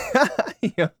 Nice.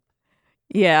 Yeah.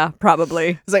 Yeah,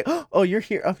 probably. It's like, oh, you're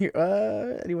here. I'm here.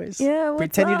 Anyways. Yeah, what's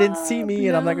Pretend you didn't see up? me,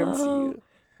 and I'm not gonna see No. you.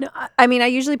 No, I mean, I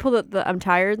usually pull the I'm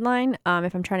tired line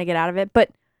if I'm trying to get out of it. But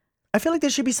I feel like there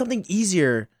should be something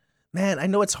easier. Man, I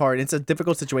know it's hard. It's a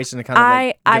difficult situation to kind of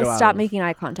like I get out stop of. making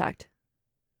eye contact.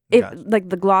 If Gotcha. like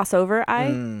the gloss over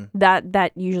eye, Mm.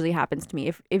 that usually happens to me.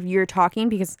 If you're talking,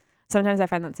 because sometimes I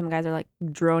find that some guys are like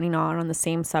droning on the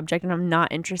same subject and I'm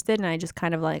not interested, and I just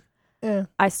kind of like Yeah.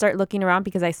 I start looking around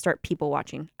because I start people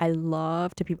watching. I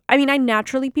love to people. I mean, I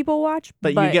naturally people watch,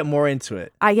 But you get more into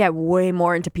it. I get way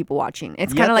more into people watching.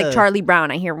 It's You kind of have like to- Charlie Brown.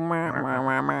 I hear.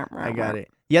 I got it.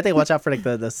 You have to watch out for like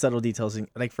the subtle details.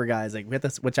 Like for guys, like we have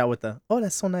to watch out with the. Oh,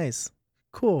 that's so nice.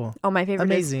 Cool. Oh, my favorite.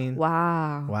 Amazing. Is,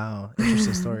 wow. Wow.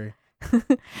 Interesting story.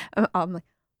 I'm like,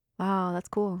 wow, that's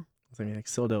cool. It's like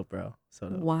so dope, bro. So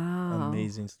dope. Wow.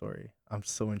 Amazing story. I'm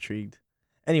so intrigued.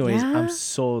 Anyways, Yeah? I'm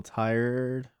so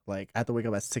tired. Like I have to wake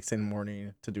up at 6 in the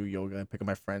morning to do yoga and pick up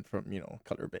my friend from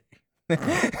Cutler Bay.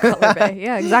 Cutler Bay.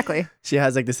 Yeah, exactly. She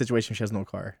has like this situation. She has no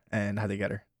car, and I had to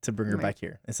get her to bring her Right. back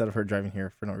here instead of her driving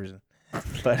here for no reason.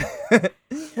 But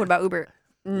What about Uber?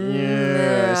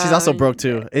 yeah, she's also broke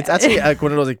too. It's actually like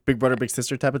one of those like big brother, big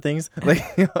sister type of things. Like,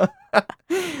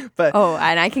 but Oh,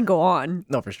 and I can go on.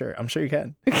 no, for sure. I'm sure you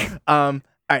can. All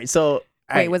right. So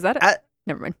Wait, was that? I-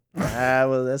 Never mind.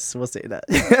 well, we'll say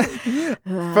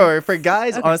that. for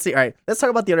guys, Okay. honestly, all right. Let's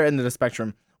talk about the other end of the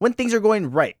spectrum. When things are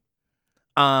going right,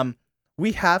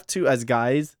 we have to, as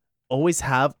guys, always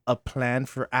have a plan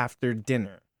for after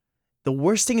dinner. The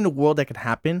worst thing in the world that could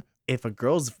happen if a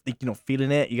girl's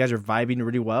feeling it, you guys are vibing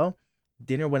really well,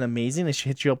 dinner went amazing, and she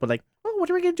hits you up with like, "Oh, what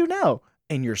are we gonna do now?"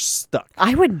 And you're stuck.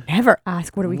 I would never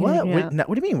ask. What are we going to do? Wait, now?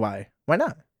 what do you mean? Why? Why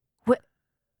not?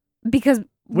 Because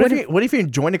What if you're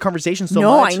enjoying the conversation so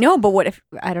no, much? I know, but what if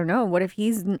I don't know? What if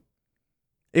he's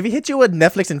If he hits you with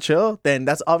Netflix and chill, then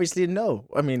that's obviously a no.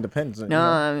 I mean, depends. no,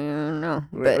 I mean, no.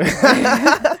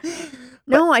 But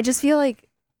no, I just feel like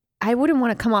I wouldn't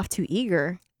want to come off too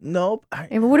eager. Nope.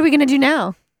 And what are we gonna do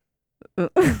now?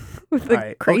 With the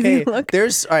Alright, crazy okay. look.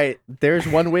 There's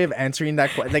one way of answering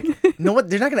that question. Like, no, what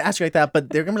they're not gonna ask you like that, but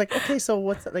they're gonna be like, okay, so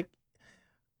what's that? Like,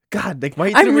 God, like,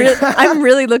 why? Are you I'm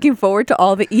really looking forward to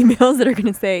all the emails that are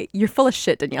gonna say you're full of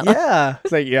shit, Daniela. Yeah,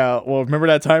 it's like, yeah. Well, remember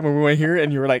that time when we went here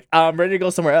and you were like, I'm ready to go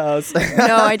somewhere else.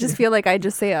 No, I just feel like I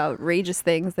just say outrageous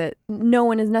things that no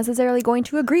one is necessarily going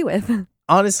to agree with.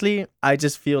 Honestly, I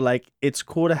just feel like it's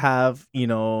cool to have,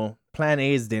 plan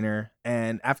A is dinner,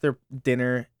 and after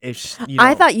dinner, if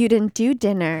I thought you didn't do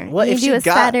dinner. Well, you if she do a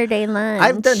got- Saturday lunch.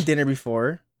 I've done dinner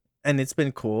before, and it's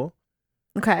been cool.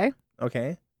 Okay.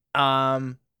 Okay.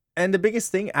 And the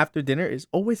biggest thing after dinner is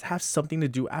always have something to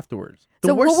do afterwards.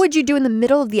 So what would you do in the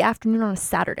middle of the afternoon on a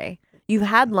Saturday? You've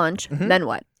had lunch, Mhm. then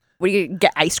what? What do you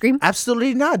get? Ice cream?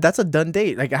 Absolutely not. That's a done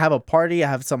date. Like I have a party, I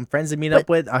have some friends to meet up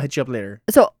with. I'll hit you up later.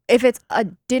 So if it's a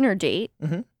dinner date,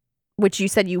 Mhm. which you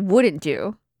said you wouldn't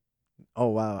do, Oh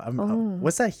wow. Oh.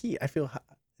 What's that heat? I feel hot.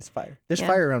 It's fire. There's Yeah.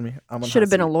 fire around me. I'm on should have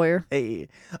hot been a seat. lawyer. Hey.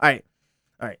 All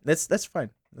right. That's fine.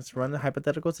 Let's run a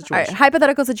hypothetical All right, situation.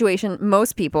 hypothetical situation.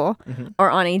 Most people Mhm. are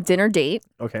on a dinner date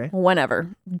Okay. whenever.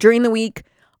 During the week,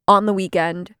 on the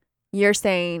weekend, you're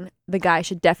saying the guy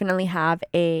should definitely have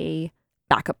a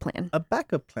backup plan. A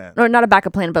backup plan. Or not a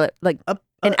backup plan, but like A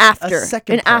an after.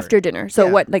 second An part. after dinner. So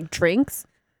Yeah. what, like drinks?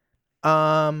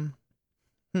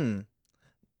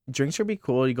 Drinks would be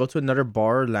cool. You go to another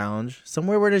bar or lounge,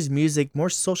 somewhere where there's music, more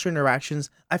social interactions.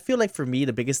 I feel like for me,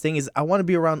 the biggest thing is I want to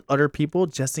be around other people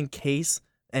just in case.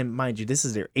 And mind you, this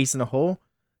is their ace in the hole.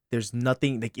 There's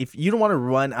nothing like if you don't want to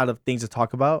run out of things to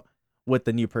talk about with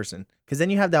the new person, because then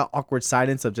you have that awkward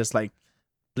silence of just like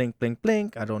blink, blink,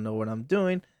 blink. I don't know what I'm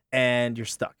doing, and you're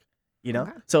stuck.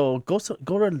 Okay. So go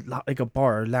to like a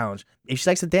bar or lounge. If she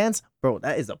likes to dance, bro,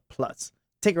 that is a plus.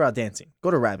 Take her out dancing.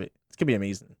 Go to Rabbit. It's gonna be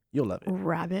amazing. You'll love it.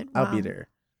 Rabbit. I'll be Wow. there.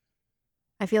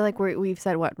 I feel like we've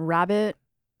said what? Rabbit?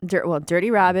 Dirty Rabbit,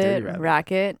 Dirty Rabbit.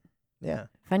 Racket. Yeah.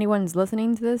 If anyone's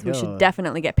listening to this, we Yo, should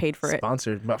definitely get paid for it.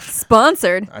 Sponsored.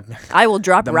 Sponsored. I will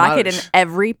drop The Racket in amount-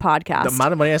 every podcast. The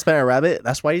amount of money I spent on Rabbit,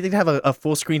 that's why you need to have a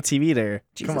full screen TV there. Come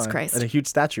Jesus on. Christ. And a huge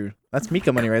statue. That's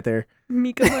Mika money right there.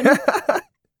 Mika money.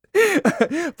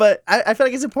 But I feel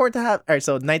like it's important to have. All right,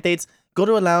 so night dates, go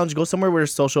to a lounge, go somewhere where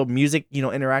there's social, music,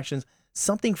 interactions,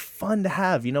 something fun to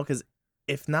have, because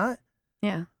if not,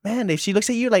 Yeah. man, if she looks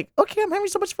at you like, okay, I'm having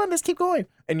so much fun, let's keep going,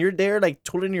 and you're there like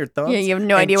twiddling your thumbs, Yeah, you have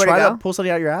no and idea where to try go. pull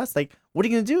something out your ass, like, what are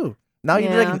you gonna do? Now you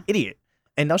look like Yeah. an idiot,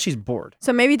 and now she's bored.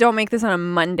 So maybe don't make this on a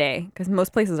Monday because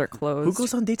most places are closed. Who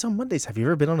goes on dates on Mondays? Have you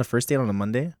ever been on a first date on a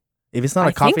Monday? If it's not I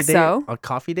a coffee think date, so. a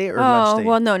coffee date or lunch Oh, date.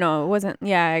 well, no, it wasn't.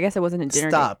 Yeah, I guess it wasn't a dinner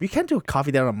date. Stop! You can't do a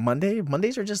coffee date on a Monday.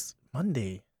 Mondays are just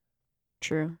Monday.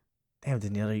 True. Damn,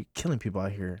 Daniela, you're killing people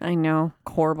out here. I know.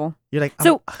 Horrible. You're like,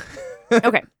 So- I'm-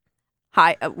 Okay.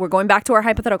 Hi. We're going back to our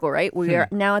hypothetical, right? We Hmm. are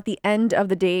now at the end of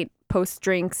the date, post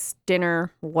drinks,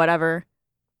 dinner, whatever.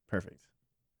 Perfect.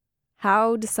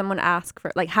 How does someone ask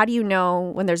for, like, how do you know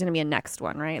when there's going to be a next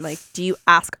one, right? Like, do you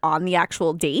ask on the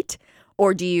actual date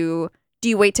or do you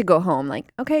wait to go home?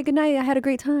 Like, okay, good night. I had a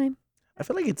great time. I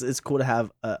feel like it's cool to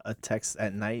have a text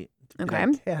at night Be Okay.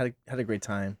 like, hey, I had a great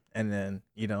time, and then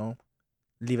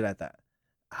leave it at that.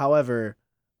 However,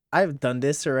 I've done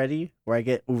this already where I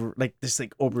get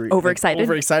Overexcited?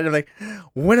 overexcited. Like,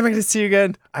 when am I gonna see you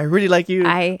again? I really like you.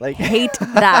 I like hate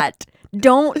that.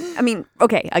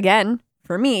 Okay, again,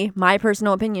 for me, my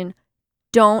personal opinion,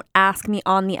 don't ask me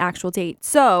on the actual date.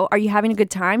 So, are you having a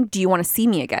good time? Do you want to see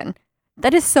me again?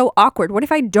 That is so awkward. What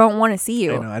if I don't want to see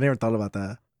I you? know. I never thought about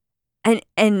that.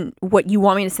 And what, you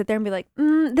want me to sit there and be like,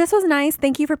 this was nice.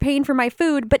 Thank you for paying for my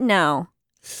food. But no,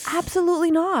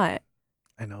 absolutely not.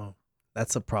 I know.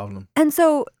 That's a problem. And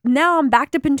so now I'm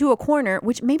backed up into a corner,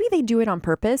 which maybe they do it on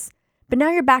purpose, but now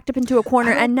you're backed up into a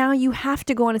corner and now you have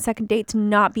to go on a second date to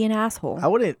not be an asshole. I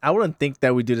wouldn't think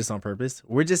that we do this on purpose.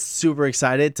 We're just super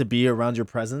excited to be around your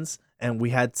presence, and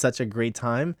we had such a great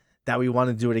time that we want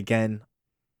to do it again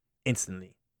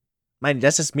instantly. Mind,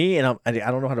 that's just me, and I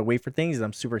don't know how to wait for things, and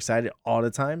I'm super excited all the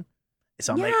time.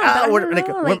 So I'm Yeah, but I don't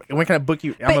know, when can I book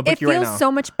you? I'm gonna book you right now. It feels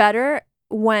so much better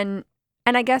when,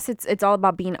 and I guess it's all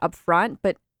about being upfront,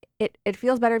 but it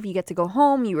feels better if you get to go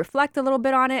home, you reflect a little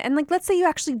bit on it, and like, let's say you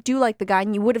actually do like the guy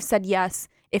and you would have said yes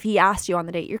if he asked you on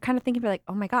the date. You're kind of thinking like,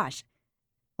 oh my gosh,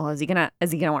 well, is he gonna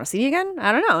want to see you again?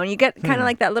 I don't know. And you get kind of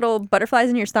like that little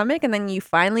butterflies in your stomach, and then you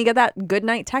finally get that good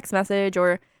night text message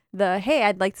or the, hey,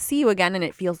 I'd like to see you again, and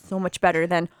it feels so much better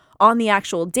than on the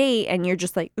actual date, and you're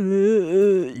just like,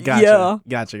 yeah.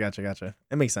 Gotcha.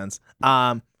 It makes sense.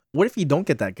 What if you don't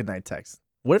get that goodnight text?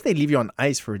 What if they leave you on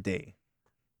ice for a day?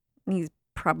 He's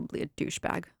probably a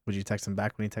douchebag. Would you text him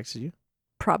back when he texted you?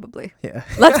 Probably. Yeah.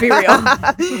 Let's be real.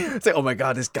 It's like, oh my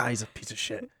god, this guy's a piece of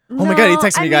shit. Oh my god, he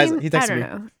texted me, guys. He texted me. I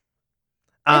don't know.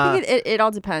 I think it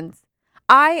all depends.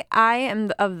 I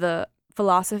am of the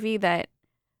philosophy that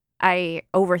I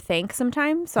overthink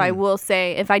sometimes. So I will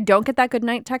say, if I don't get that good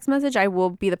night text message, I will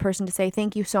be the person to say,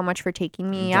 thank you so much for taking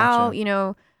me out. I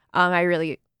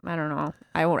don't know.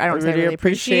 I don't say I really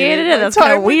appreciate it. That's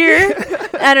kind of weird.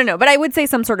 I don't know. But I would say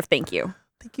some sort of thank you.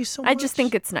 Thank you so much. I just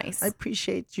think it's nice. I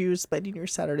appreciate you spending your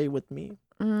Saturday with me.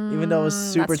 Even though I was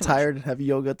super tired and have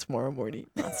yoga tomorrow morning.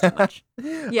 That's too much.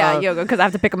 Yeah, yoga, because I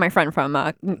have to pick up my friend from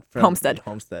Homestead.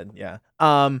 Homestead, yeah.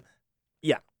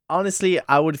 Yeah. Honestly,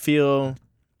 I would feel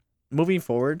moving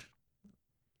forward,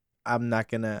 I'm not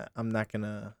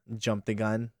gonna jump the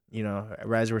gun.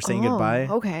 As we're saying goodbye.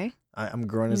 Okay. I'm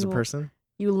growing as a person.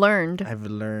 You learned.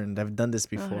 I've done this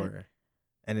before,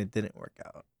 and it didn't work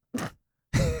out.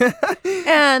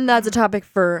 And that's a topic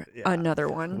for another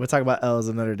one. We'll talk about L's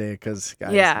another day, because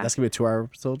guys, that's gonna be a 2-hour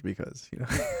episode, because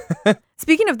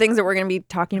Speaking of things that we're gonna be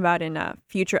talking about in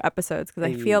future episodes, because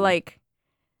I feel like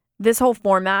this whole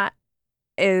format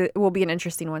will be an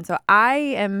interesting one. So I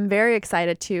am very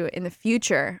excited to, in the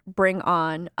future, bring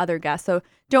on other guests. So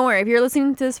don't worry, if you're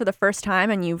listening to this for the first time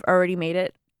and you've already made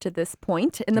it to this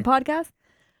point in the podcast,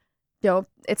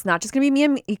 it's not just gonna be me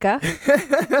and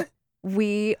Mika.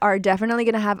 We are definitely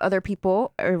going to have other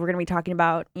people, or we're going to be talking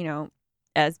about,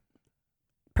 as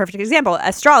perfect example,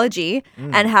 astrology,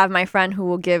 and have my friend who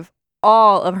will give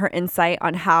all of her insight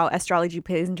on how astrology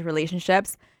plays into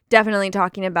relationships. Definitely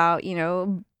talking about,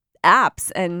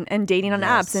 apps and dating on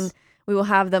apps. And we will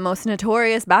have the most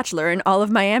notorious bachelor in all of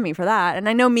Miami for that. And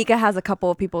I know Mika has a couple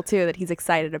of people too that he's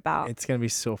excited about. It's going to be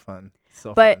so fun.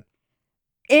 But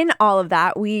in all of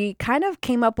that, we kind of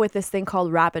came up with this thing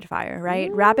called rapid fire, right?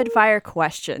 Ooh. Rapid fire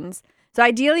questions. So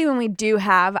ideally, when we do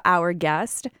have our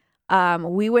guest,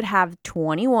 we would have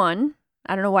 21.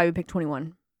 I don't know why we picked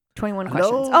 21. 21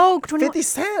 questions. Oh, 21. 50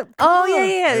 Cent. Oh,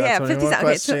 yeah. 50 Cent.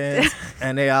 Questions,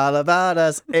 and they all about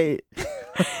us. 8.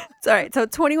 It's all right. So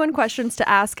 21 questions to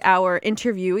ask our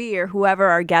interviewee or whoever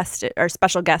our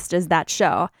special guest is that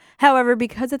show. However,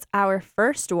 because it's our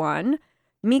first one,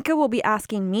 Mika will be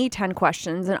asking me 10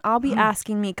 questions, and I'll be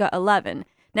asking Mika 11.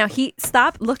 Now,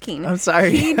 stop looking. I'm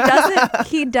sorry. He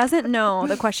doesn't know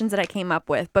the questions that I came up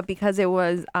with, but because it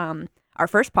was our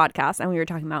first podcast and we were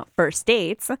talking about first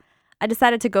dates, I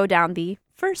decided to go down the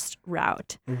first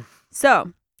route. Oof.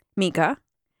 So, Mika,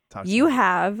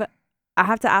 I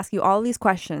have to ask you all these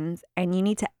questions, and you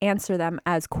need to answer them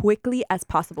as quickly as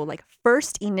possible. Like,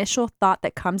 first initial thought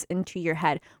that comes into your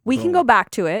head. We can go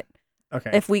back to it. Okay.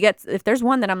 If there's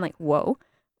one that I'm like, whoa,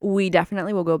 we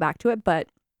definitely will go back to it. But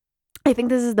I think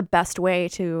this is the best way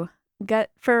to get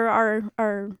for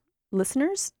our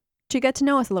listeners to get to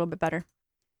know us a little bit better.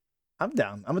 I'm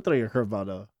down. I'm gonna throw you a curveball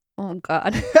though. Oh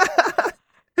God.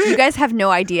 You guys have no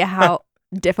idea how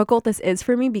difficult this is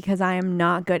for me, because I am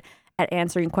not good at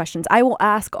answering questions. I will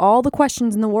ask all the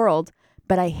questions in the world,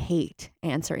 but I hate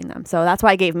answering them. So that's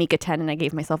why I gave Mika 10 and I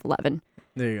gave myself 11.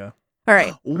 There you go. All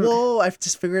right. Whoa, I've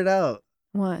just figured it out.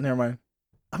 What? Never mind.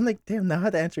 I'm like, damn, now I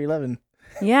have to answer 11.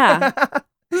 Yeah.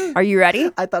 Are you ready?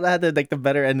 I thought I had the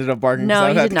better end of the bargain. No, I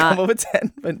you had did to not. come up with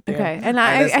 10. But damn. Okay, and All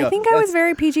right, let's I go. think I was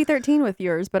very PG-13 with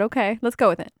yours, but okay, let's go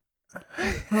with it.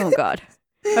 Oh God.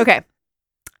 Okay,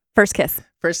 first kiss.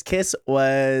 First kiss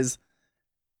was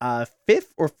 5th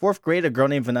or 4th grade. A girl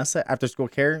named Vanessa, after school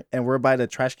care, and we're by the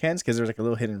trash cans because there's like a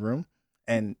little hidden room,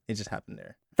 and it just happened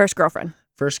there. First girlfriend.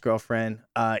 First girlfriend,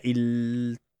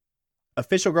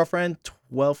 official girlfriend,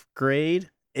 12th grade.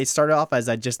 It started off as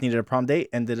I just needed a prom date,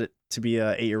 ended it to be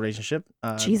a 8-year relationship.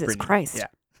 Jesus Brittany. Christ.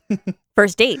 Yeah.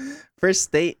 First date.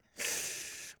 First date,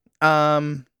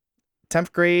 10th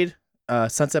grade,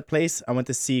 Sunset Place. I went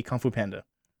to see Kung Fu Panda.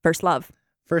 First love.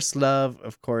 First love,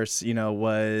 of course,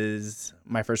 was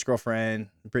my first girlfriend,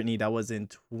 Brittany. That was in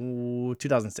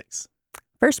 2006.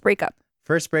 First breakup.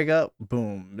 First breakup,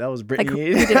 boom. That was Like,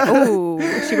 Brittany.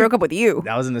 oh, she broke up with you.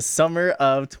 That was in the summer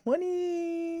of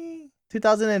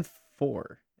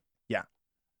 2004. Yeah.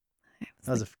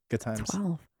 That was a good times.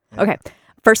 12. Yeah. Okay.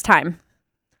 First time.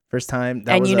 First time.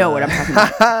 And you know what I'm talking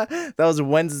about. That was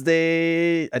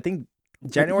Wednesday, I think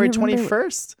January You remember-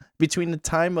 21st, between the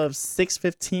time of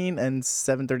 6:15 and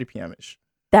 7:30 p.m.-ish.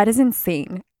 That is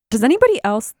insane. Does anybody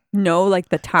else know like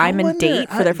the time and date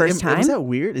for their first time? Is that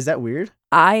weird? Is that weird?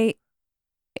 I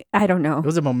don't know. It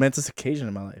was a momentous occasion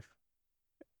in my life.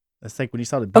 That's like when you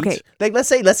saw the beach. Okay. Like let's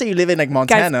say you live in like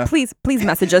Montana. Guys, please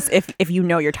message us if you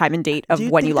know your time and date of Do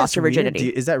you when think you lost that's your weird? virginity.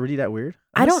 Is that really that weird?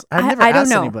 I don't asked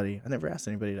know. anybody. I never asked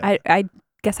anybody that. I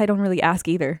guess I don't really ask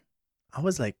either. I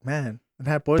was like, man, and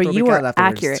had boy But you were afterwards,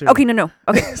 accurate. too. Okay, no.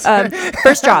 Okay.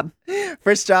 First job.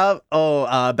 First job. Oh,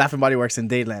 Bath and Body Works in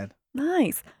Dayland.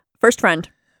 Nice. First friend.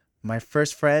 My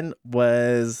first friend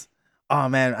was, oh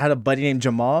man, I had a buddy named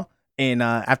Jamal in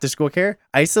after school care.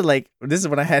 I used to this is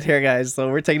when I had hair, guys. So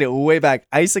we're taking it way back.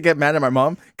 I used to get mad at my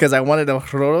mom because I wanted the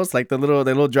rolos, like the little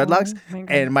dreadlocks, Oh, my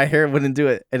God. and my hair wouldn't do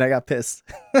it, and I got pissed.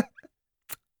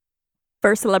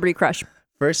 First celebrity crush.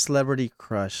 First celebrity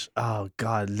crush. Oh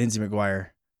God, Lindsay McGuire.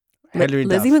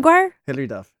 Lizzie McGuire? Hilary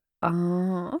Duff.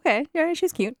 Oh, okay. Yeah,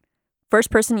 she's cute.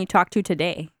 First person you talked to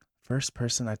today. First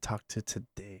person I talked to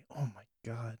today. Oh my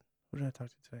God, who did I talk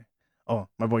to today? Oh,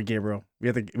 my boy Gabriel. We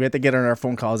have to get on our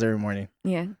phone calls every morning.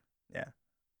 Yeah. Yeah.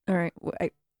 All right.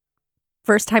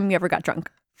 First time you ever got drunk.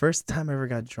 First time I ever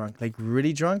got drunk, like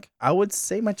really drunk, I would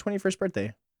say my 21st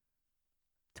birthday.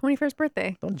 21st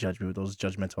birthday. Don't judge me with those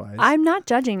judgmental eyes. I'm not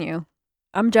judging you.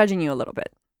 I'm judging you a little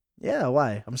bit. Yeah,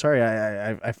 why? I'm sorry.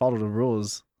 I follow the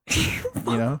rules. You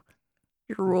know,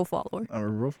 You're a rule follower. I'm a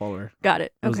rule follower. Got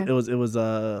it. Okay. It was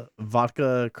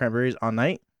vodka cranberries all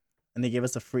night, and they gave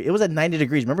us a free. It was at 90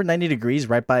 degrees. Remember 90 degrees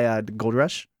right by Gold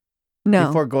Rush? No.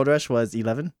 Before Gold Rush was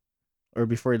 11, or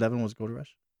before 11 was Gold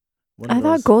Rush. One I of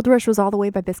thought those. Gold Rush was all the way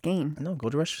by Biscayne. No,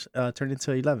 Gold Rush turned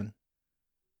into 11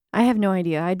 I have no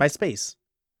idea. by Space.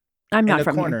 I'm In not the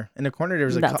from corner. here. In the corner, there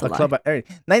was a That's a club. lie. All right,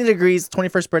 90 degrees,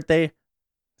 21st birthday,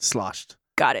 sloshed.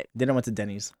 Got it. Then I went to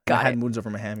Denny's. Got I had it. moons over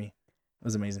Miami. It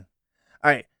was amazing. All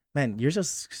right, man, you're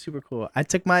just super cool. I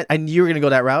knew you were gonna go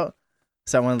that route,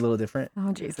 so I went a little different.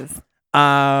 Oh, Jesus.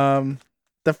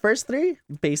 The first three,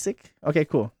 basic. Okay,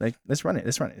 cool. Like, let's run it.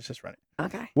 Let's just run it.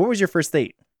 Okay. What was your first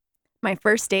date? My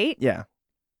first date, Yeah.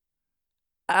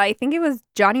 I think it was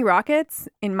Johnny Rockets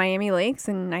in Miami Lakes,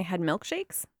 and I had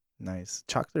milkshakes. Nice.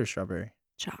 Chocolate or strawberry?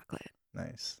 Chocolate.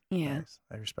 Nice. Yeah. Nice.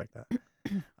 I respect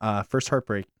that. First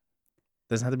heartbreak.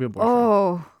 Doesn't have to be a boyfriend.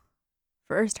 Oh,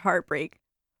 first heartbreak.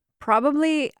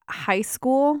 Probably high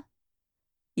school.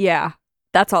 Yeah,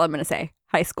 that's all I'm going to say.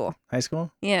 High school. High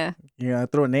school? Yeah. You gonna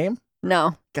throw a name?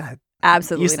 No, God.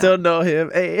 absolutely You still know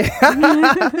him. Hey.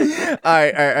 All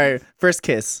right. First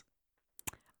kiss.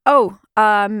 Oh,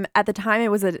 at the time it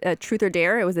was a truth or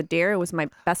dare. It was a dare. It was my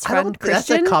best friend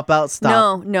Christian. That's a cop out.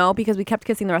 Stop. No, because we kept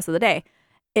kissing the rest of the day.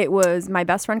 It was my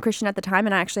best friend Christian at the time,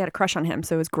 and I actually had a crush on him,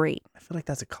 so it was great. I feel like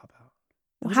that's a cop out.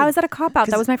 Well, how is that a cop out?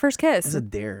 That 'cause was my first kiss. It's a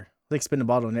dare. Like spin the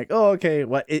bottle and like, oh, okay.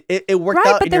 What? It worked Right,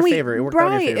 out but in then your we favor. It worked out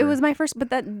in your favor. it was my first, but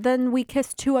then we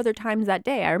kissed 2 other times that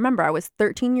day. I remember I was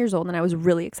 13 years old and I was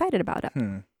really excited about it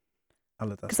I'll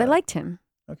let that because I slide. liked him.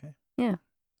 Okay. Yeah.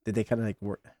 Did they kind of like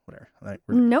work? Whatever. Like.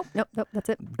 Nope. That's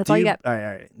it. That's all you get. All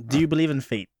right. Do you believe in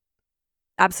fate?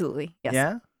 Absolutely. Yes.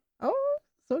 Yeah. Oh,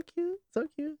 so cute. So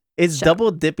cute. Is Shut up.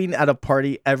 double dipping at a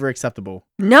party ever acceptable?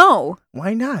 No.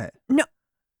 Why not? No.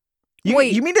 You,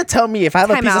 Wait. you mean to tell me if I have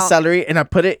a Time piece of out. celery and I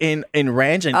put it in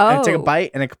ranch and I take a Oh.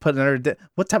 bite and I could put another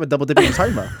what type of double dipping are you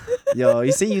talking about? Yo,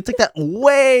 you see, you took that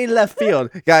way left field.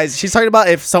 Guys, she's talking about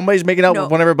if somebody's making out No.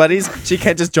 with one of her buddies, she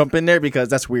can't just jump in there because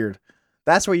that's weird.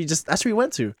 That's where you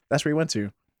went to. That's where you went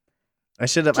to. I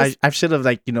should have Just- I should have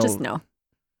like, Just no.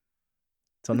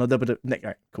 so no double dip. All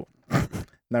right, cool.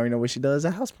 Now we know what she does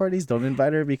at house parties. Don't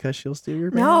invite her because she'll steal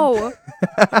your man. No.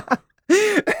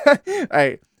 All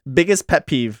right. Biggest pet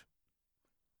peeve.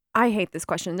 I hate this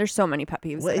question. There's so many pet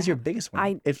peeves. What is your biggest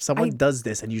one? If someone I- does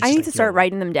this and you just I need like, to start yo,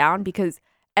 writing them down because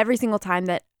every single time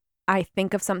that I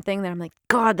think of something that I'm like,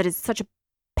 God, that is such a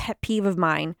pet peeve of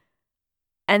mine.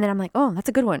 And then I'm like, oh, that's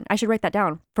a good one. I should write that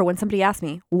down for when somebody asks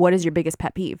me, what is your biggest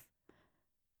pet peeve?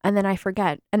 And then I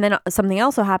forget. And then something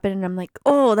else will happen and I'm like,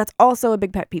 oh, that's also a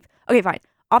big pet peeve. Okay, fine.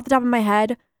 Off the top of my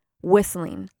head,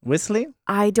 whistling. Whistling?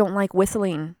 I don't like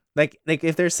whistling. Like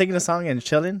if they're singing a song and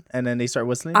chilling and then they start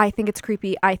whistling? I think it's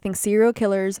creepy. I think serial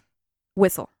killers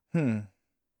whistle.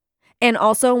 And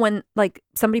also when like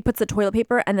somebody puts the toilet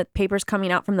paper and the paper's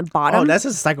coming out from the bottom. Oh, that's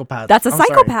a psychopath. That's a I'm sorry.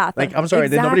 psychopath. Like, I'm sorry.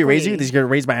 Did nobody raise you? Exactly. Did you get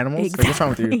raised by animals? Exactly. Like, what's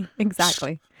wrong with you?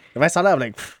 Exactly. If I saw that, I'm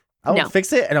like, I will No.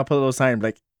 fix it and I'll put a little sign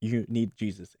like, you need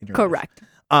Jesus in your Correct.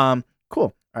 life.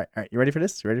 Cool. All right. You ready for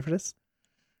this? All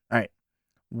right.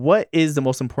 What is the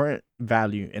most important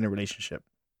value in a relationship?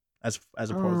 As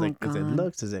opposed, like, is it God.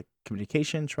 looks? Is it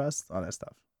communication, trust, all that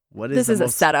stuff? What is This the is a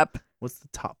most- setup. What's the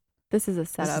top? This is a This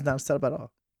is setup. not a setup at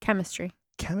all. Chemistry.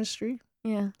 Chemistry?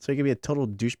 Yeah. So you can be a total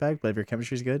douchebag, but if your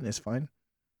chemistry is good, it's fine.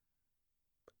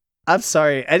 I'm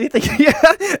sorry. Anything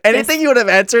you would have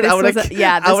answered, I would have.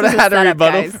 I would have had a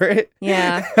rebuttal for it.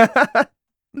 Yeah.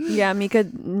 Yeah, Mika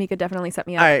definitely set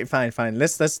me up. All right, fine.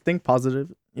 Let's think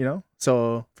positive.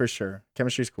 So for sure,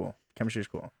 chemistry's cool. All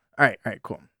right,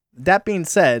 cool. That being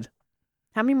said,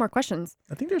 How many more questions?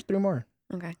 I think there's 3 more.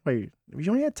 Okay. Wait,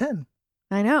 you only had 10.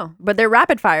 I know, but they're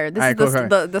rapid fire. This Alright, is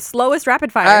cool. the slowest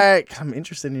rapid fire. All right, I'm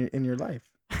interested in your life.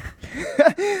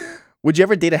 Would you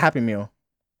ever date a Happy Meal?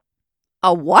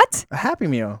 A what? A Happy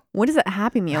Meal. What is a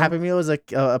Happy Meal? A Happy Meal is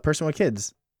a person with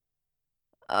kids.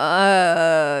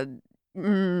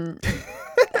 Mm,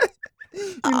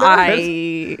 You've never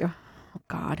heard- oh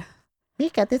God.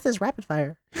 Mika, this is rapid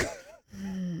fire.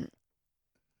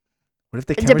 What if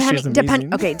the chemistry is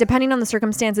amazing? Depending on the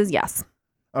circumstances, yes.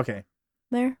 Okay.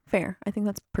 There, fair. I think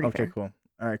that's pretty Okay, fair. cool.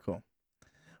 All right, cool.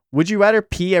 Would you rather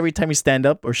pee every time you stand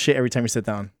up or shit every time you sit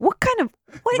down? What in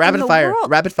Rapid the fire. world?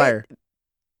 Rapid fire.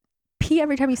 Pee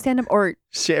every time you stand up, or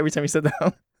Shit every time you sit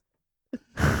down.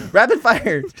 Rapid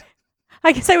fire.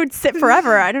 I guess I would sit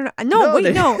forever. I don't know. No,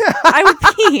 No. I would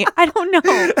pee. I don't know.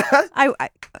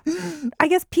 I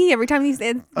guess pee every time you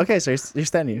stand. Okay, so you're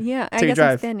standing. Yeah, I Take a guess I'm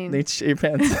drive. standing. Then you shit your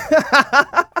pants.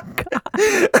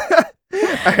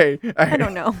 All right. I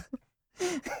don't know.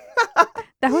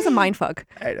 That was a mind fuck.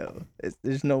 I know.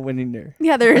 There's no winning there.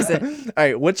 Yeah, there isn't. All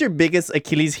right. What's your biggest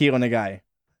Achilles heel on a guy?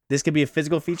 This could be a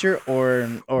physical feature or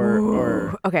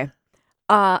Ooh, okay.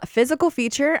 Physical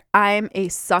feature. I'm a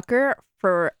sucker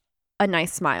for a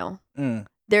nice smile.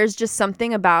 There's just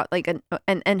something about like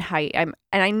and height. And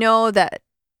I know that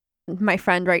my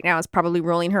friend right now is probably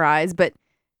rolling her eyes, but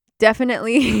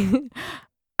definitely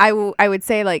I would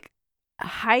say like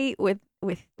height with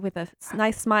a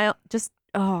nice smile. Just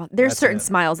there's That's certain it.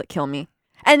 smiles that kill me.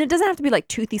 And it doesn't have to be like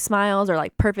toothy smiles or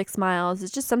like perfect smiles.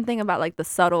 It's just something about like the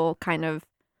subtle kind of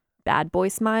bad boy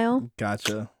smile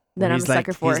Gotcha. that I'm a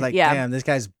sucker for. He's like, Yeah. damn, this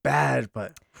guy's bad,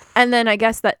 but And then I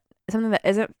guess that something that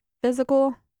isn't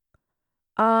physical,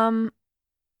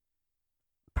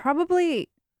 probably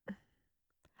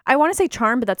I want to say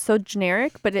charm, but that's so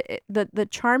generic. But the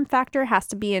charm factor has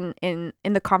to be in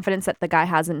the confidence that the guy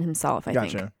has in himself. I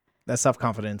think. gotcha. That's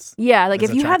self-confidence. Yeah, like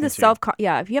That's if you have the attracting to you.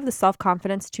 if you have the self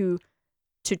confidence to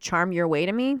charm your way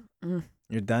to me,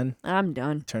 You're done. I'm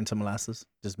done. Turn to molasses.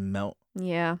 Just melt.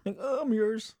 Yeah, Like, oh, I'm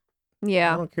yours. I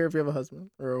yeah. don't care if you have a husband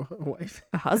or a wife.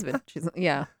 A husband. She's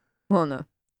yeah. Well, no.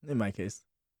 In my case,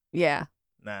 Yeah.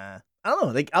 nah. I don't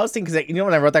know. Like I was thinking, cause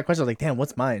when I wrote that question, I was like, damn,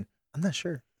 what's mine? I'm not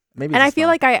sure. Maybe. And it's I feel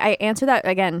smile. like I answer that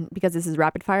again because this is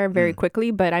rapid fire very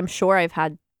quickly, but I'm sure I've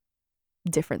had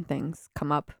different things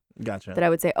come up Gotcha. that I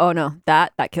would say, oh no,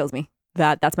 that kills me.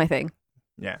 That's my thing.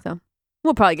 Yeah.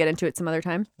 We'll probably get into it some other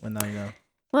time. Well, now you know.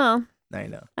 Well, Now you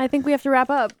know. I think we have to wrap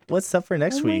up. What's up for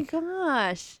next week? Oh my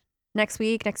gosh. Next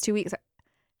week, next 2 weeks.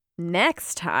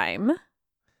 Next time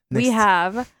we Next-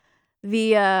 have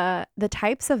the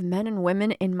types of men and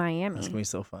women in Miami. That's gonna be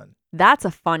so fun. That's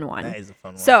a fun one. That is a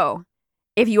fun one. So,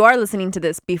 if you are listening to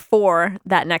this before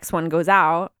that next one goes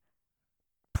out,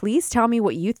 please tell me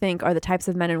what you think are the types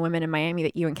of men and women in Miami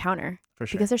that you encounter. for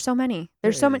sure. Because there's so many.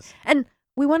 There's There so many. is. And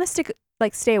we want to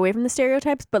stay away from the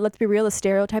stereotypes, but let's be real, the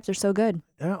stereotypes are so good.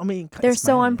 I mean, They're it's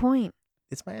so on Miami. point.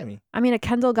 It's Miami. I mean, a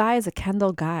Kendall guy is a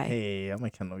Kendall guy. Hey, I'm a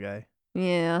Kendall guy.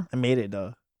 Yeah. I made it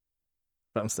though,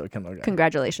 but I'm still a Kendall guy.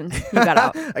 Congratulations. You got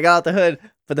out. I got out the hood,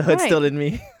 but the hood's Right. still in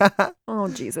me. Oh,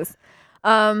 Jesus.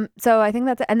 So I think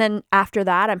that's it. And then after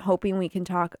that, I'm hoping we can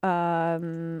talk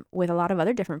with a lot of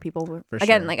other different people. For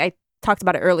Again, sure. like I talked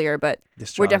about it earlier, but we're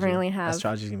Astrology. definitely have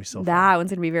Astrology's gonna be so fun. that one's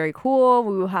gonna be very cool.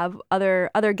 We will have other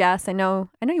guests. I know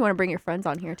you want to bring your friends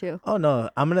on here too. Oh no,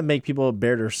 I'm gonna make people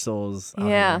bare their souls. out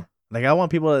Yeah. here. Like I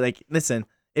want people to like listen.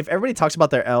 If everybody talks about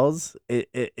their L's,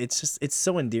 it's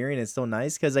so endearing. It's so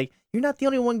nice because like you're not the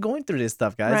only one going through this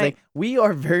stuff, guys. Right. Like we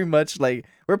are very much like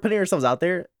we're putting ourselves out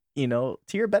there, to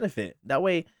your benefit. That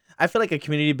way, I feel like a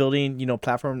community building,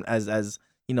 platform as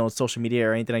social media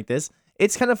or anything like this.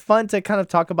 It's kind of fun to kind of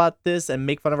talk about this and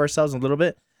make fun of ourselves a little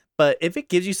bit. But if it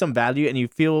gives you some value and you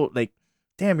feel like,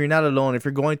 damn, you're not alone. If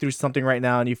you're going through something right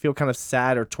now and you feel kind of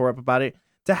sad or tore up about it,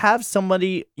 to have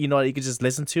somebody, that you could just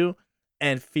listen to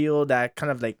and feel that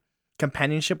kind of like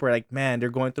companionship where like, man, they're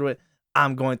going through it.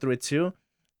 I'm going through it too.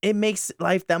 It makes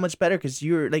life that much better because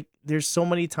you're like, there's so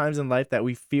many times in life that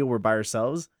we feel we're by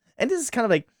ourselves. And this is kind of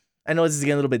like, I know this is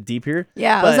getting a little bit deep here.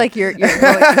 Yeah, but, I was like, you're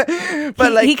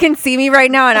but like he can see me right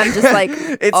now, and I'm just like,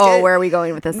 It's where are we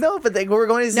going with this? No, but like where we're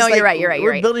going is No, just, you're like, right, you're right, We're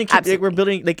you're right. building, Absolutely. we're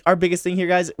building like our biggest thing here,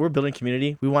 guys. We're building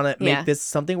community. We want to make Yeah. this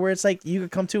something where it's like you can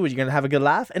come to it. You're gonna have a good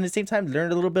laugh, and at the same time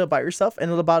learn a little bit about yourself and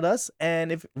a little about us.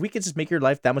 And if we could just make your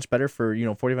life that much better for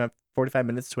 45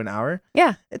 minutes to an hour,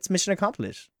 Yeah, it's mission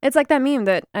accomplished. it's like that meme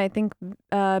that I think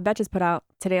Betches put out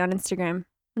today on Instagram.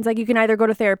 It's like you can either go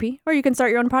to therapy or you can start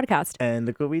your own podcast. And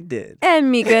look what we did, And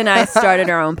Mika and I started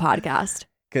our own podcast.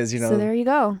 because So there you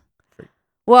go.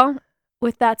 Well,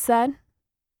 with that said,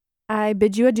 I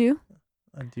bid you adieu.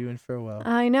 adieu and farewell.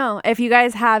 I know. If you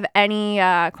guys have any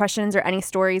questions or any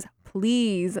stories,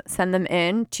 please send them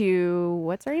in to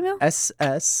what's our email?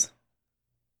 SS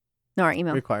No, our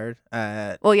email. required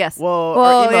at Well, yes. Well,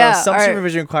 Well, our email yeah, is some our-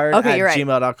 supervision required Okay, at you're right.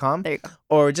 gmail.com. There you go.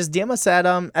 Or just DM us at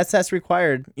SS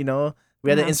required. We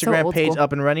had an Yeah, so Instagram old page school.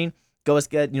 up and running. Give us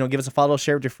a follow,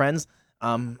 share with your friends.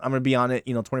 I'm gonna be on it,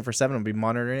 24/7. I'm gonna be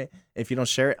monitoring it. If you don't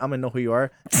share it, I'm gonna know who you are,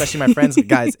 especially my friends.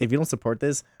 Guys, if you don't support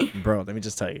this, bro, let me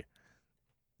just tell you,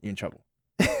 you're in trouble.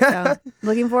 So,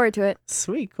 looking forward to it.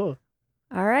 Sweet, cool.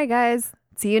 All right, guys.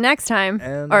 See you next time.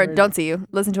 And Or we're- don't see you.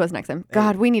 Listen to us next time.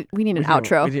 God, we need an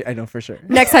outro. I know for sure.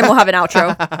 Next time we'll have an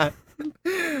outro.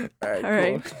 All right. All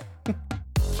right. Cool.